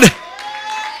God.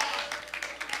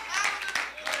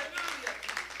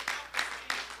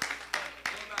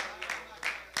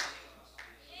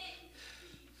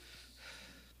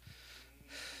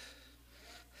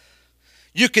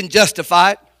 You can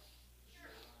justify it.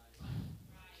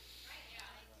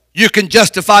 You can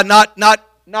justify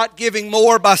not giving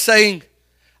more by saying,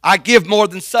 I give more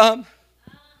than some.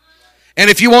 And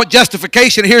if you want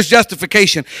justification, here's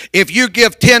justification. If you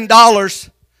give $10,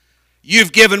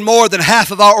 you've given more than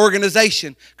half of our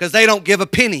organization because they don't give a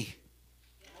penny.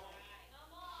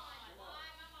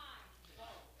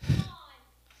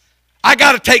 I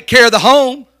got to take care of the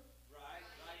home.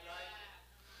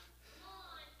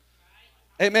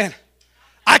 Amen.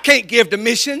 I can't give to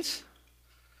missions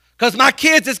because my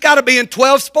kids has got to be in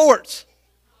 12 sports.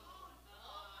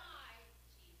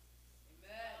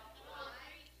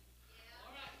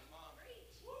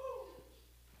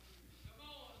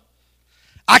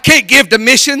 I can't give to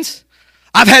missions.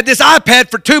 I've had this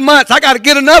iPad for 2 months. I got to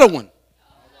get another one.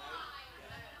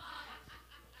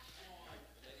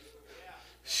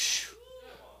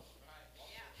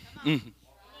 Mm-hmm.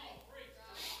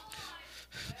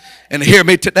 And hear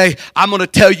me today, I'm going to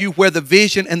tell you where the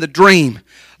vision and the dream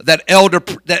that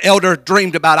elder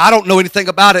dreamed about. I don't know anything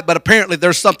about it, but apparently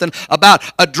there's something about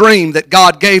a dream that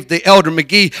God gave the elder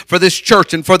McGee for this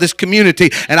church and for this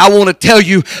community. And I want to tell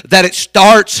you that it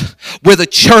starts with a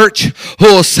church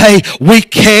who will say, we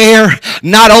care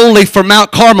not only for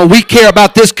Mount Carmel, we care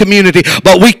about this community,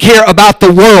 but we care about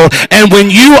the world. And when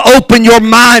you open your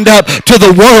mind up to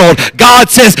the world,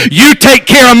 God says, you take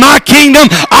care of my kingdom,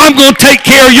 I'm going to take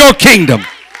care of your kingdom.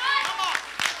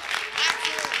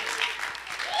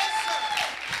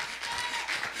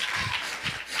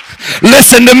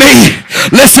 Listen to me.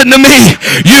 Listen to me.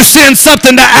 You send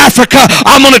something to Africa,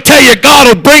 I'm going to tell you, God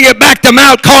will bring it back to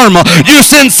Mount Carmel. You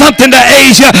send something to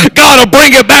Asia, God will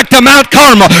bring it back to Mount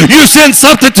Carmel. You send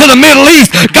something to the Middle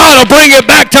East, God will bring it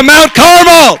back to Mount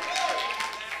Carmel.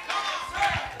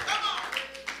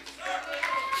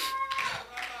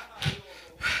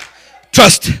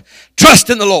 Trust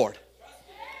in the Lord.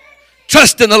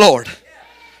 Trust in the Lord.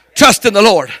 Trust in the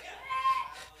Lord.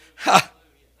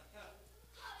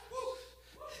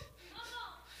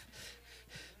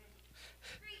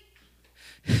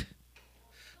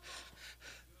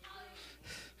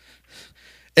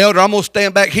 Elder, I'm going to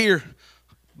stand back here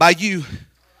by you.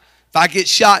 If I get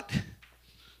shot,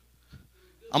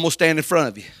 I'm going to stand in front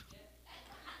of you.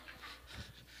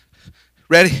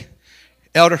 Ready?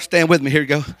 Elder, stand with me. Here you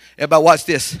go. Everybody watch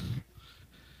this.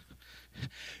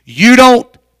 You don't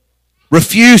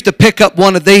refuse to pick up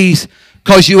one of these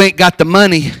because you ain't got the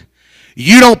money.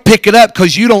 You don't pick it up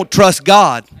because you don't trust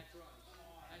God.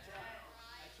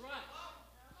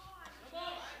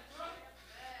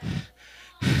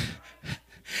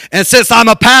 And since I'm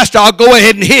a pastor, I'll go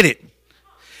ahead and hit it.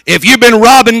 If you've been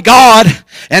robbing God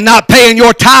and not paying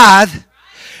your tithe,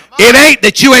 it ain't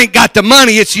that you ain't got the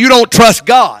money, it's you don't trust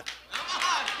God.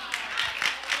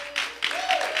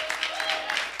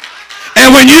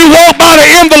 And when you walk by the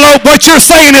envelope, what you're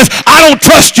saying is, I don't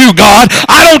trust you, God.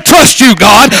 I don't trust you,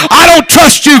 God. I don't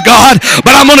trust you, God.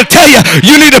 But I'm going to tell you,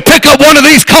 you need to pick up one of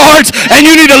these cards and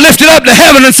you need to lift it up to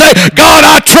heaven and say, God,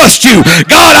 I trust you.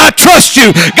 God, I trust you.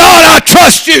 God, I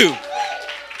trust you.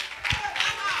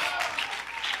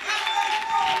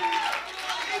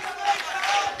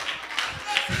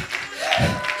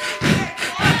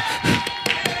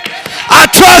 I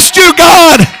trust you,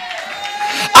 God.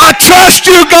 I trust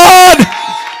you, God.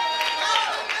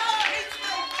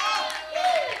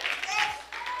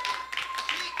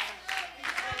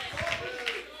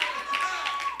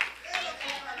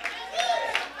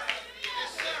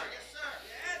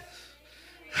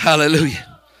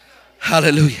 Hallelujah.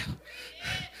 Hallelujah.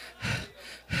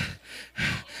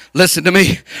 Listen to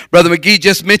me. Brother McGee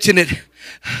just mentioned it.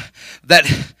 That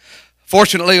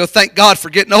fortunately, oh, thank God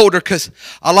for getting older, because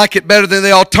I like it better than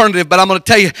the alternative. But I'm going to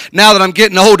tell you, now that I'm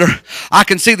getting older, I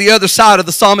can see the other side of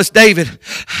the psalmist David.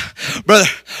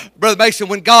 Brother Mason,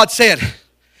 when God said,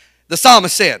 the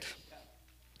psalmist said,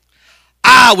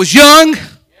 I was young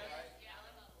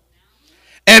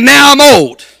and now I'm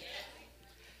old.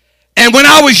 And when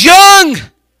I was young,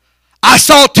 I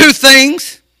saw two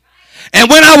things. And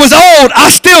when I was old, I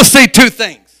still see two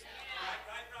things.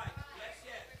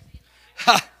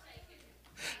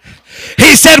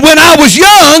 He said, when I was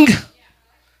young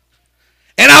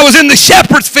and I was in the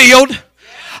shepherd's field,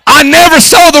 I never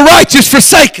saw the righteous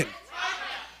forsaken,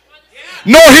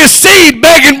 nor his seed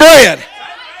begging bread.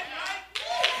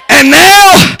 And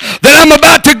now that I'm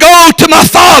about to go to my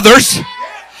Father's,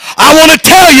 I want to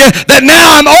tell you that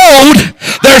now I'm old.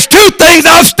 There's two things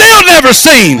I've still never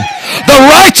seen: the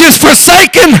righteous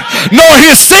forsaken, nor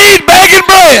his seed begging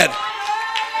bread.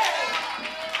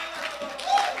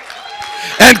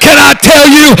 And can I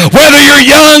tell you, whether you're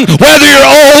young, whether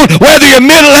you're old, whether you're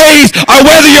middle-aged, or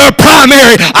whether you're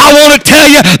primary, I want to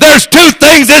tell you there's two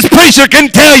things this preacher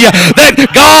can tell you: that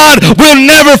God will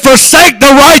never forsake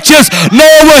the righteous,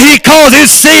 nor will he cause his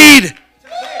seed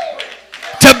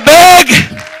to beg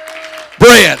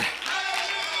bread.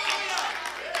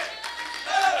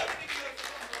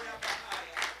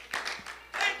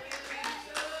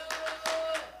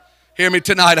 Hear me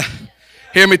tonight.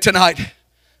 Hear me tonight.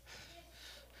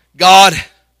 God,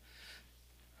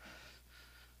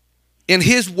 in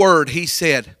his word, he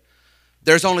said,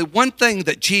 there's only one thing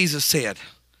that Jesus said,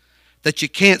 that you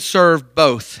can't serve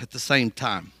both at the same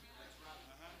time.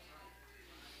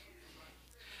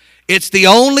 It's the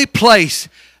only place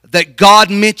that God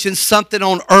mentions something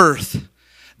on earth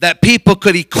that people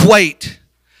could equate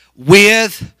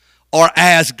with or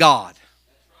as God.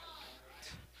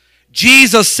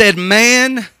 Jesus said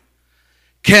man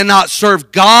cannot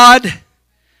serve God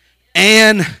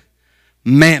and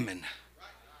mammon.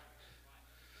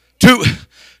 To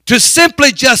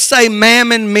simply just say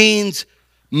mammon means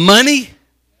money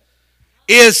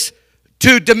is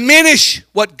to diminish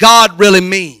what God really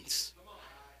means.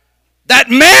 That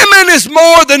mammon is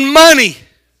more than money.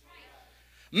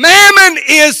 Mammon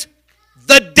is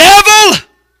the devil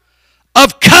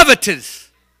of covetousness.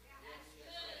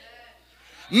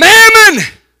 Mammon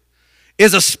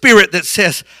is a spirit that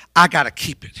says, I got to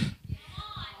keep it.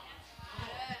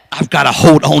 I've got to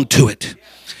hold on to it.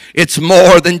 It's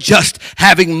more than just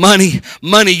having money.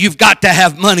 Money, you've got to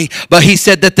have money. But he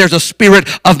said that there's a spirit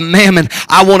of mammon.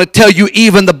 I want to tell you,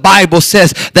 even the Bible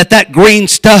says that green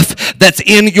stuff that's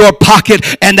in your pocket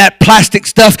and that plastic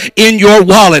stuff in your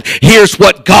wallet, here's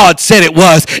what God said it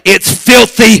was. It's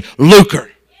filthy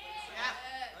lucre.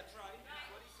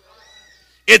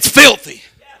 It's filthy.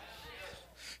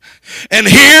 And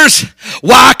here's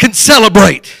why I can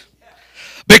celebrate.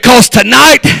 Because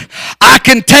tonight I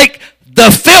can take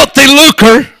the filthy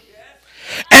lucre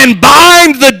and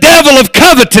bind the devil of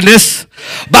covetousness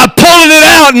by pulling it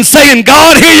out and saying,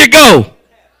 God, here you go.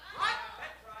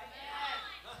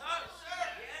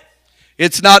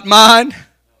 It's not mine.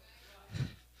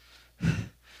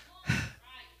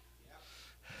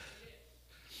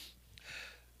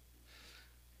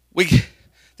 The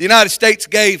United States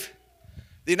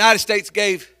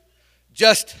gave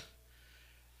just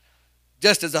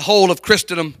as the whole of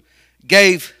Christendom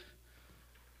gave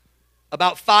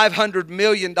about $500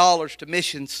 million to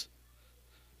missions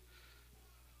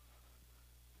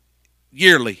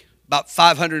yearly, about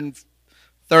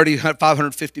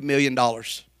 $550 million.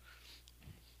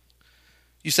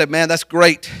 You said, man, that's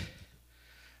great.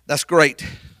 That's great.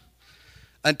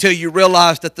 Until you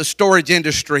realize that the storage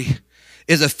industry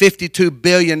is a $52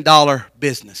 billion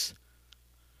business.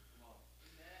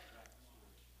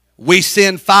 We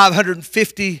send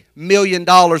 $550 million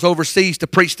overseas to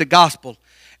preach the gospel,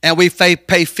 and we pay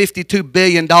 $52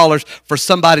 billion for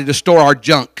somebody to store our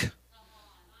junk.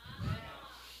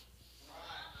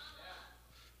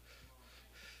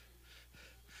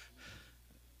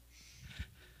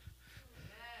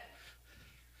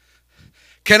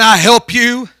 Can I help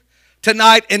you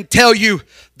tonight and tell you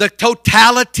the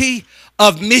totality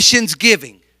of missions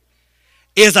giving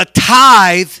is a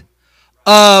tithe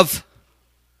of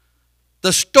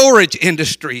the storage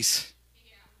industries?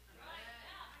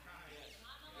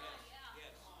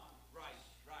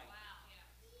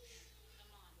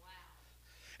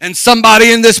 And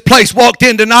somebody in this place walked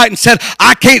in tonight and said,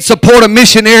 I can't support a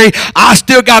missionary. I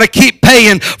still got to keep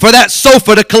paying for that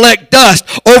sofa to collect dust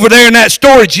over there in that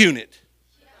storage unit.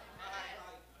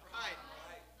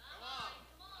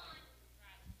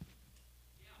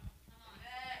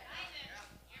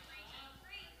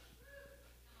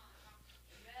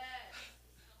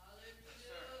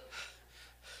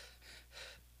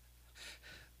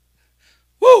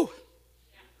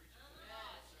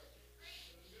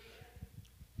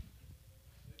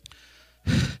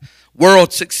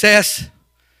 World success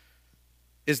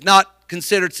is not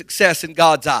considered success in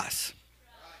God's eyes.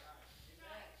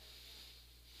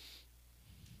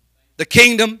 The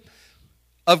kingdom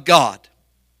of God.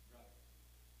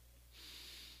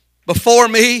 Before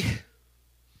me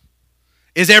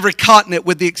is every continent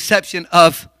with the exception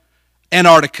of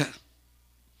Antarctica.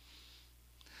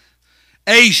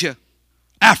 Asia,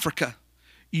 Africa,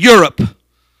 Europe,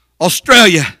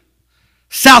 Australia,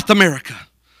 South America,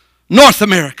 North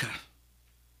America.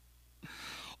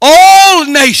 All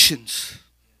nations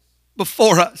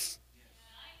before us.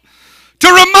 To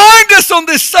remind us on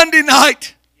this Sunday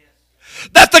night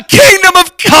that the kingdom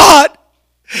of God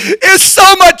is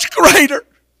so much greater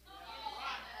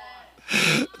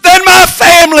than my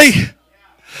family,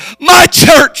 my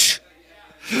church,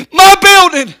 my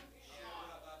building.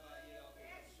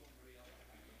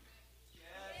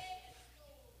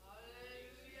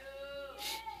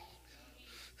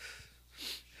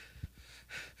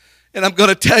 And I'm going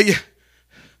to tell you,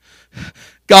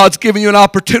 God's giving you an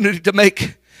opportunity to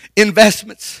make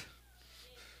investments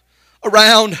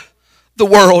around the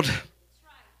world.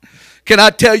 Can I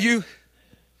tell you,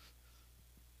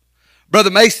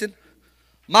 Brother Mason,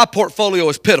 my portfolio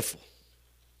is pitiful.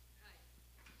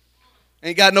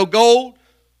 Ain't got no gold,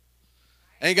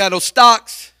 ain't got no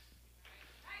stocks,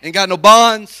 ain't got no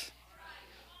bonds.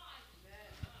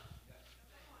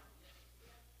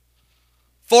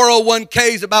 401k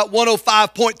is about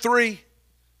 105.3.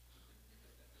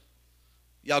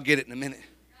 Y'all get it in a minute.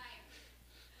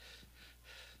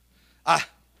 I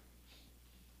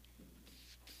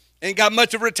ain't got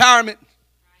much of retirement.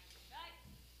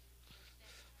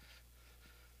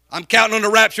 I'm counting on the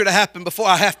rapture to happen before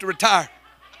I have to retire.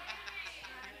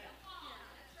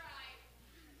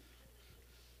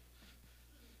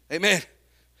 Amen.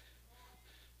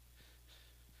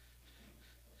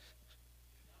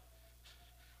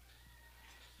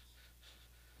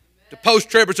 The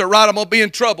post-tribbers are right, I'm going to be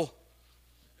in trouble.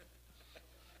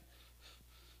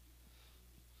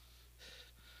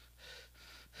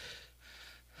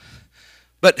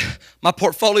 But my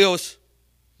portfolio is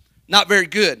not very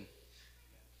good.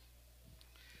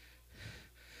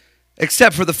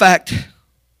 Except for the fact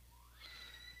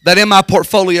that in my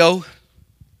portfolio,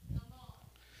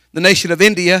 the nation of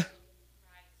India,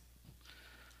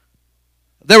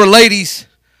 there were ladies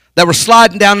that were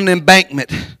sliding down an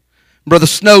embankment. Brother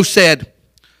Snow said,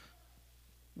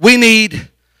 we need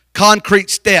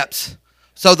concrete steps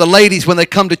so the ladies, when they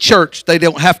come to church, they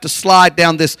don't have to slide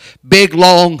down this big,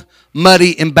 long,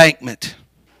 muddy embankment.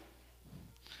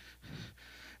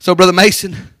 So, Brother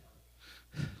Mason,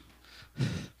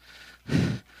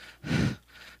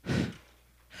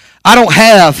 I don't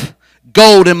have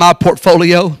gold in my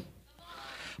portfolio,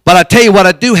 but I tell you what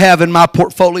I do have in my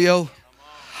portfolio.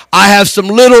 I have some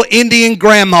little Indian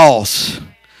grandmas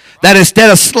that instead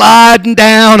of sliding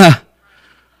down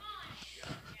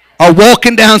or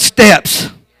walking down steps,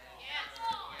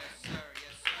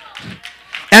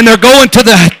 and they're going to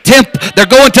the they're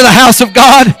going to the house of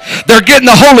God, they're getting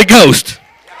the Holy Ghost.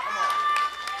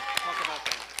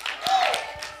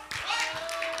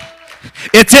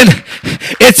 It's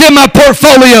in my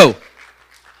portfolio.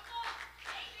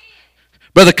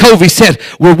 Brother Covey said,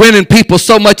 we're winning people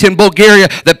so much in Bulgaria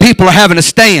that people are having to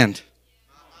stand.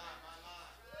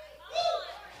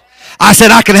 I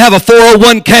said, I can have a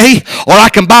 401k or I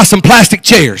can buy some plastic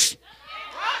chairs.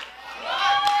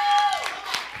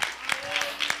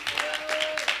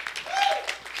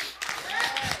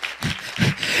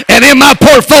 And in my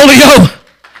portfolio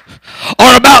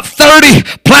are about 30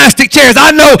 plastic chairs.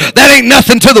 I know that ain't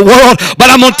nothing to the world,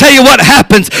 but I'm going to tell you what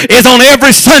happens is on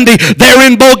every Sunday there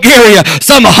in Bulgaria,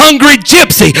 some hungry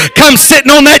gypsy comes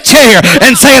sitting on that chair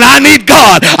and saying, I need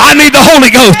God. I need the Holy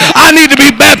Ghost. I need to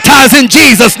be baptized in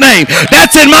Jesus' name.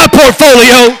 That's in my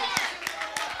portfolio.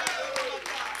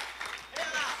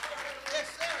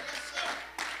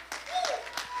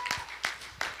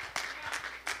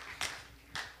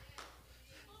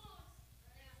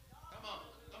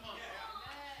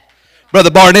 Brother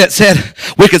Barnett said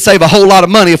we could save a whole lot of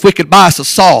money if we could buy us a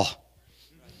saw.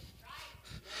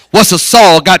 What's a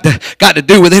saw got to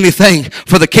do with anything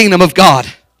for the kingdom of God?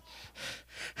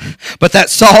 But that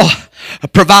saw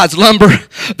provides lumber,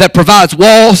 that provides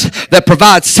walls, that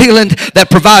provides ceiling, that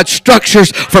provides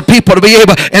structures for people to be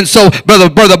able. And so Brother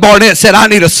Barnett said, I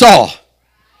need a saw.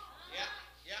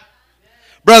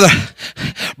 Brother,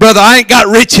 I ain't got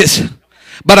riches,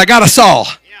 but I got a saw.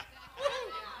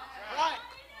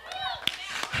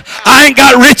 I ain't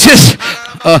got riches,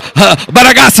 but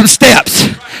I got some steps.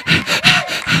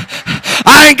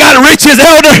 I ain't got riches,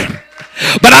 elder,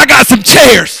 but I got some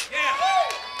chairs.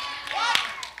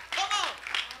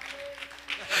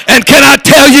 And can I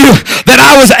tell you that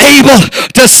I was able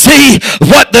to see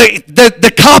what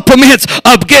the compliments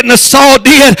of getting a Saul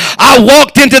did? I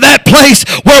walked into that place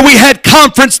where we had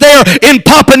conference there in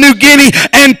Papua New Guinea,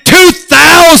 and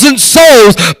 2,000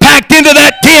 souls packed into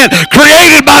that tent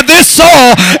created by this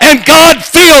Saul, and God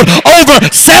filled over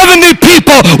 70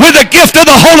 people with the gift of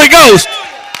the Holy Ghost.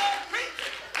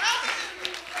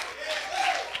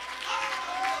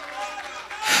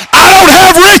 I don't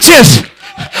have riches,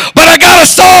 but I got a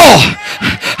Saul.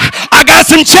 I got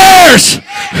some chairs.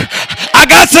 I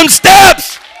got some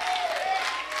steps.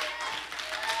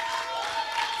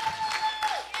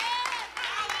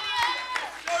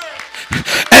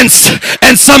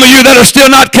 And some of you that are still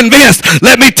not convinced,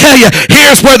 let me tell you,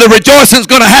 here's where the rejoicing is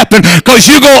going to happen, because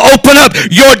you're going to open up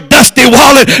your dusty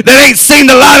wallet that ain't seen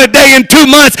the light of day in 2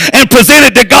 months and present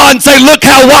it to God and say, look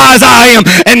how wise I am.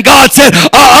 And God said,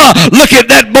 look at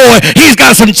that boy. He's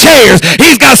got some chairs.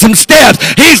 He's got some steps.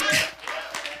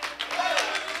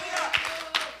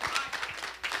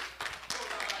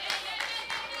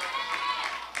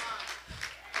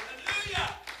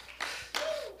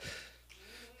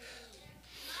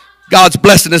 God's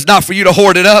blessing is not for you to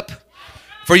hoard it up,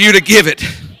 for you to give it.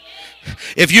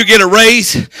 If you get a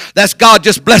raise, that's God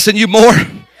just blessing you more.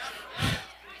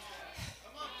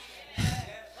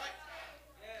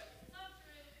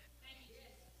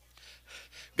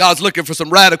 God's looking for some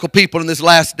radical people in this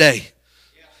last day.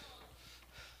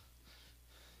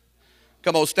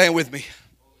 Come on, stand with me.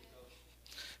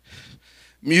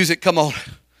 Music, come on.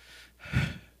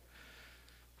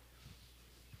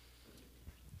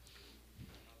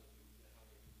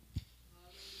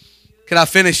 Can I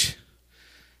finish?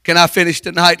 Can I finish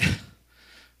tonight?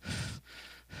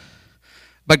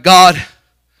 But God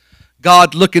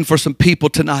looking for some people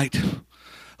tonight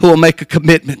who will make a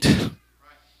commitment.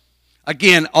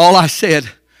 Again, all I said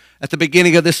at the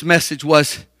beginning of this message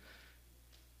was,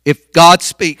 if God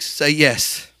speaks, say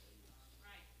yes.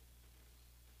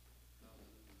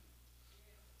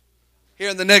 Here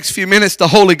in the next few minutes, the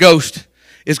Holy Ghost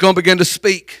is going to begin to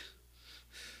speak.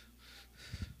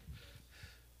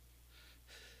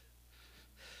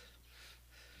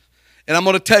 And I'm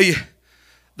going to tell you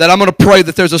that I'm going to pray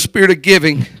that there's a spirit of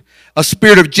giving, a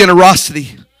spirit of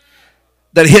generosity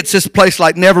that hits this place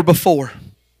like never before.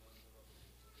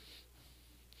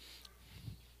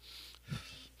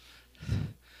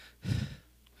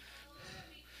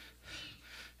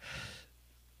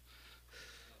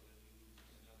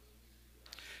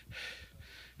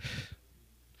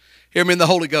 Hear me in the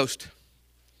Holy Ghost.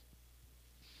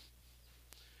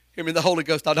 Hear me in the Holy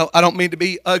Ghost. I don't mean to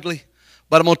be ugly.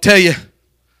 But I'm going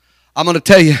to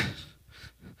tell you,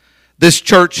 this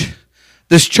church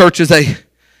is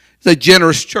a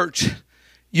generous church.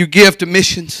 You give to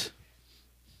missions.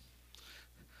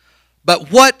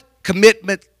 But what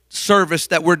commitment service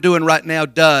that we're doing right now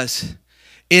does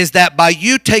is that by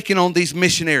you taking on these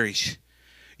missionaries,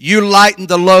 you lighten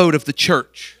the load of the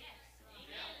church.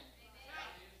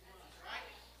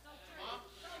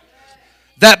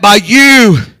 That by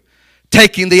you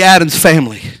taking the Adams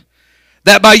family,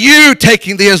 that by you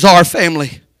taking the Azar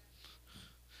family,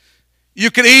 you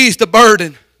can ease the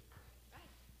burden.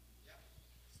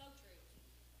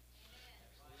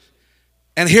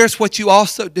 And here's what you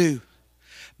also do.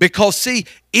 Because see,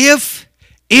 if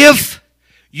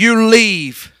you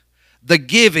leave the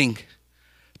giving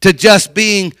to just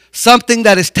being something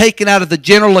that is taken out of the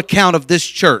general account of this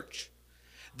church,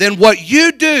 then what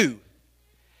you do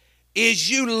is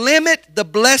you limit the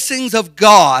blessings of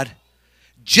God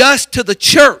just to the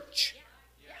church,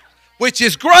 which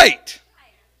is great.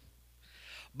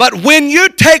 But when you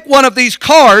take one of these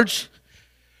cards,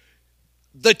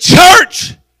 the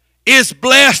church is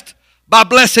blessed by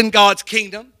blessing God's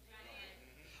kingdom.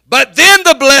 But then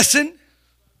the blessing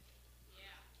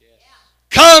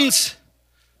comes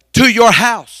to your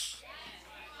house.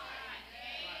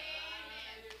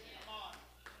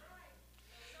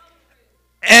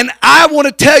 And I want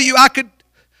to tell you,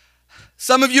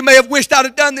 some of you may have wished I'd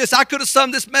have done this. I could have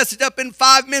summed this message up in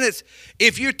 5 minutes.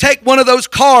 If you take one of those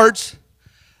cards,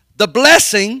 the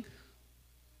blessing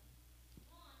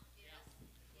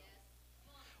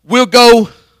will go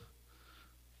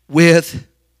with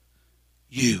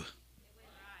you.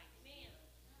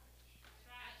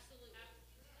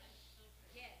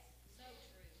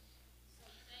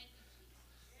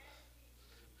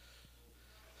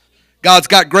 God's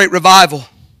got great revival.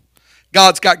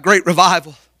 God's got great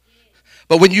revival.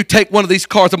 But when you take one of these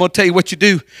cards, I'm going to tell you what you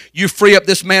do. You free up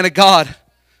this man of God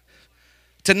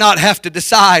to not have to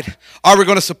decide, are we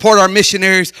going to support our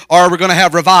missionaries or are we going to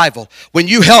have revival? When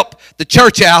you help the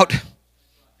church out,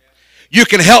 you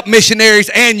can help missionaries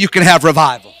and you can have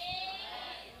revival.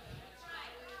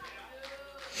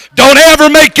 Don't ever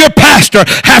make your pastor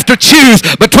have to choose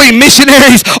between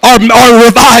missionaries or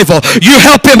revival. You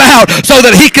help him out so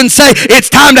that he can say it's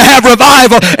time to have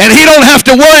revival, and he don't have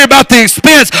to worry about the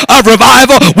expense of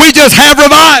revival. We just have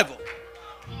revival.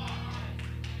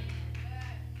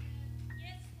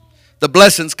 The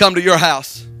blessings come to your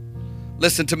house.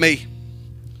 Listen to me.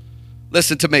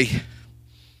 Listen to me.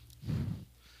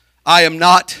 I am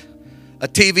not a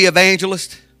TV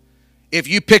evangelist. If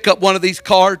you pick up one of these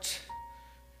cards,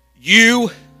 you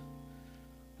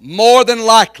more than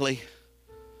likely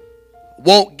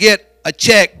won't get a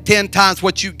check 10 times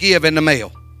what you give in the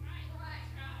mail.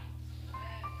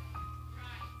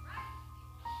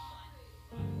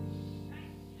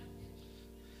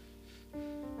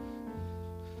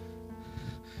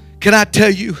 Can I tell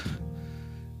you,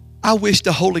 I wish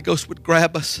the Holy Ghost would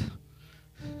grab us.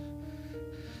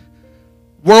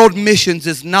 World missions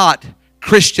is not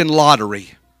Christian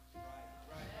lottery.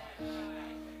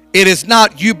 It is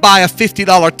not you buy a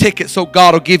 $50 ticket so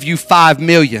God will give you 5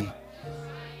 million.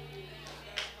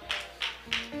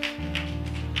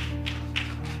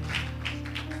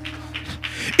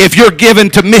 If you're given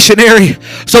to missionary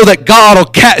so that God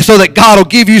will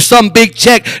give you some big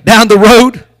check down the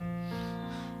road.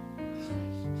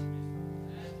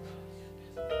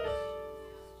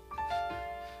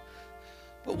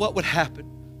 But what would happen?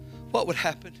 What would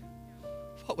happen?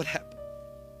 What would happen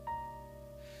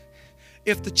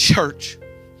if the church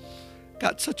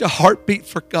got such a heartbeat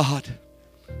for God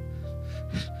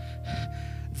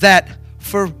that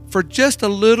for just a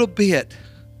little bit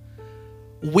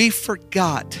we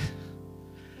forgot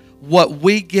what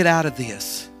we get out of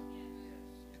this,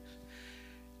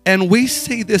 and we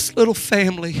see this little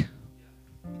family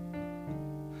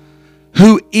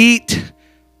who eat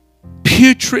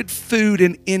putrid food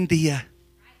in India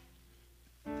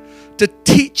to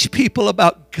teach people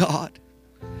about God.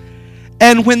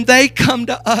 And when they come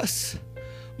to us,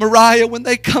 Mariah, when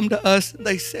they come to us and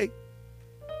they say,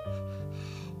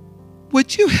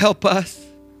 would you help us?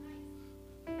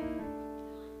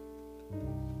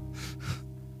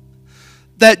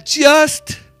 That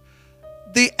just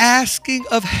the asking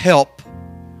of help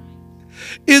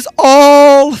is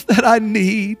all that I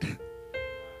need.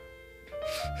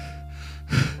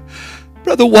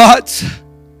 Brother Watts,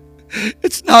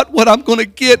 it's not what I'm going to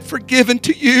get for giving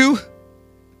to you.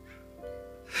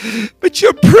 But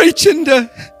you're preaching to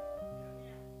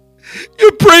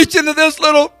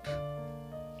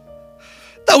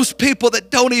those people that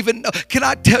don't even know. Can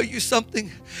I tell you something?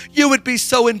 You would be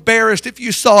so embarrassed if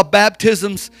you saw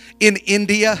baptisms in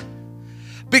India,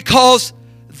 because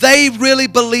they really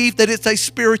believe that it's a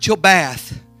spiritual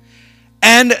bath.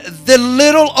 And the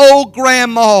little old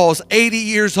grandmas, 80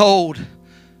 years old,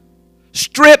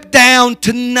 stripped down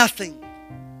to nothing,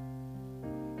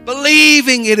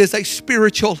 believing it is a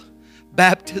spiritual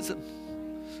baptism.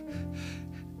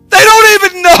 They don't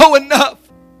even know enough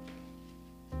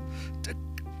to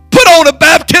put on a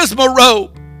baptismal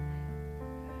robe,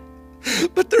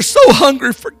 but they're so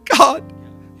hungry for God.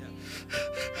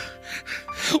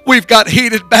 We've got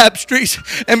heated baptistries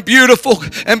and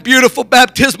beautiful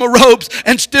baptismal robes,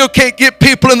 and still can't get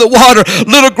people in the water.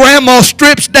 Little grandma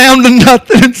strips down to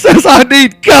nothing and says, I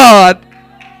need God.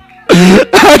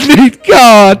 I need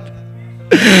God.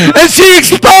 And she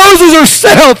exposes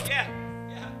herself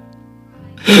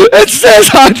and says,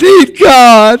 I need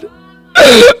God.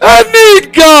 I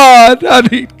need God. I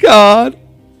need God.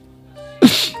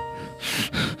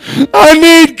 I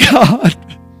need God.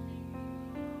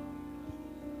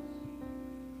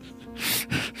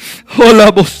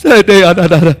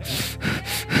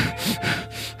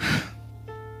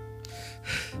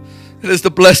 It is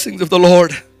the blessings of the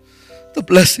Lord. The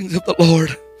blessings of the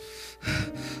Lord.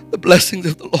 The blessings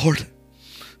of the Lord.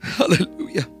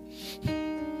 Hallelujah.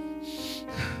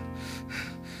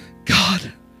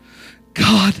 God.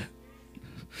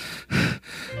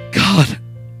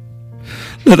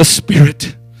 Let a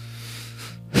spirit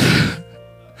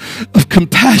of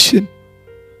compassion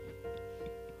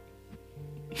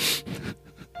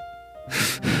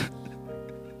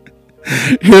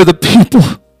hear the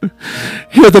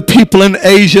people in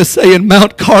Asia saying,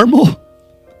 Mount Carmel,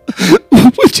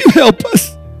 would you help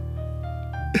us?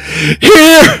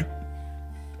 Hear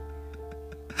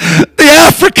the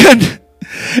African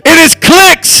in his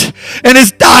cliques and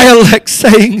his dialects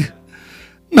saying,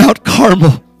 Mount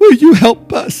Carmel, will you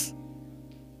help us?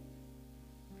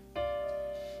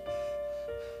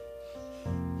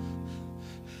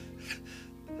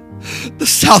 The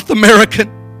South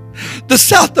American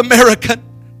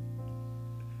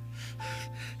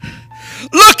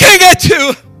looking at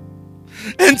you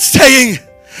and saying,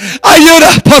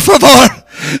 ayuda, por favor,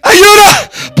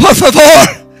 Ayuda, por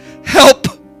favor. Help,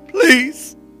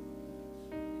 please.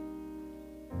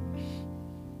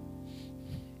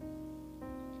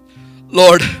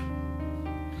 Lord,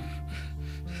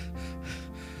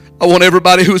 I want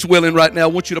everybody who's willing right now, I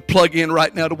want you to plug in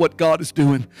right now to what God is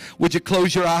doing. Would you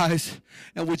close your eyes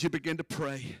and would you begin to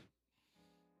pray?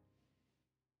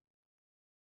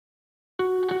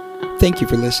 Thank you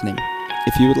for listening.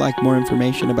 If you would like more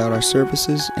information about our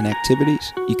services and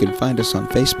activities, you can find us on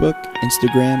Facebook,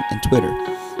 Instagram, and Twitter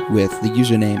with the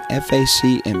username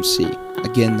FACMC.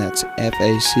 Again, that's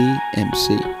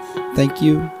FACMC. Thank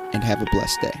you and have a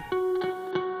blessed day.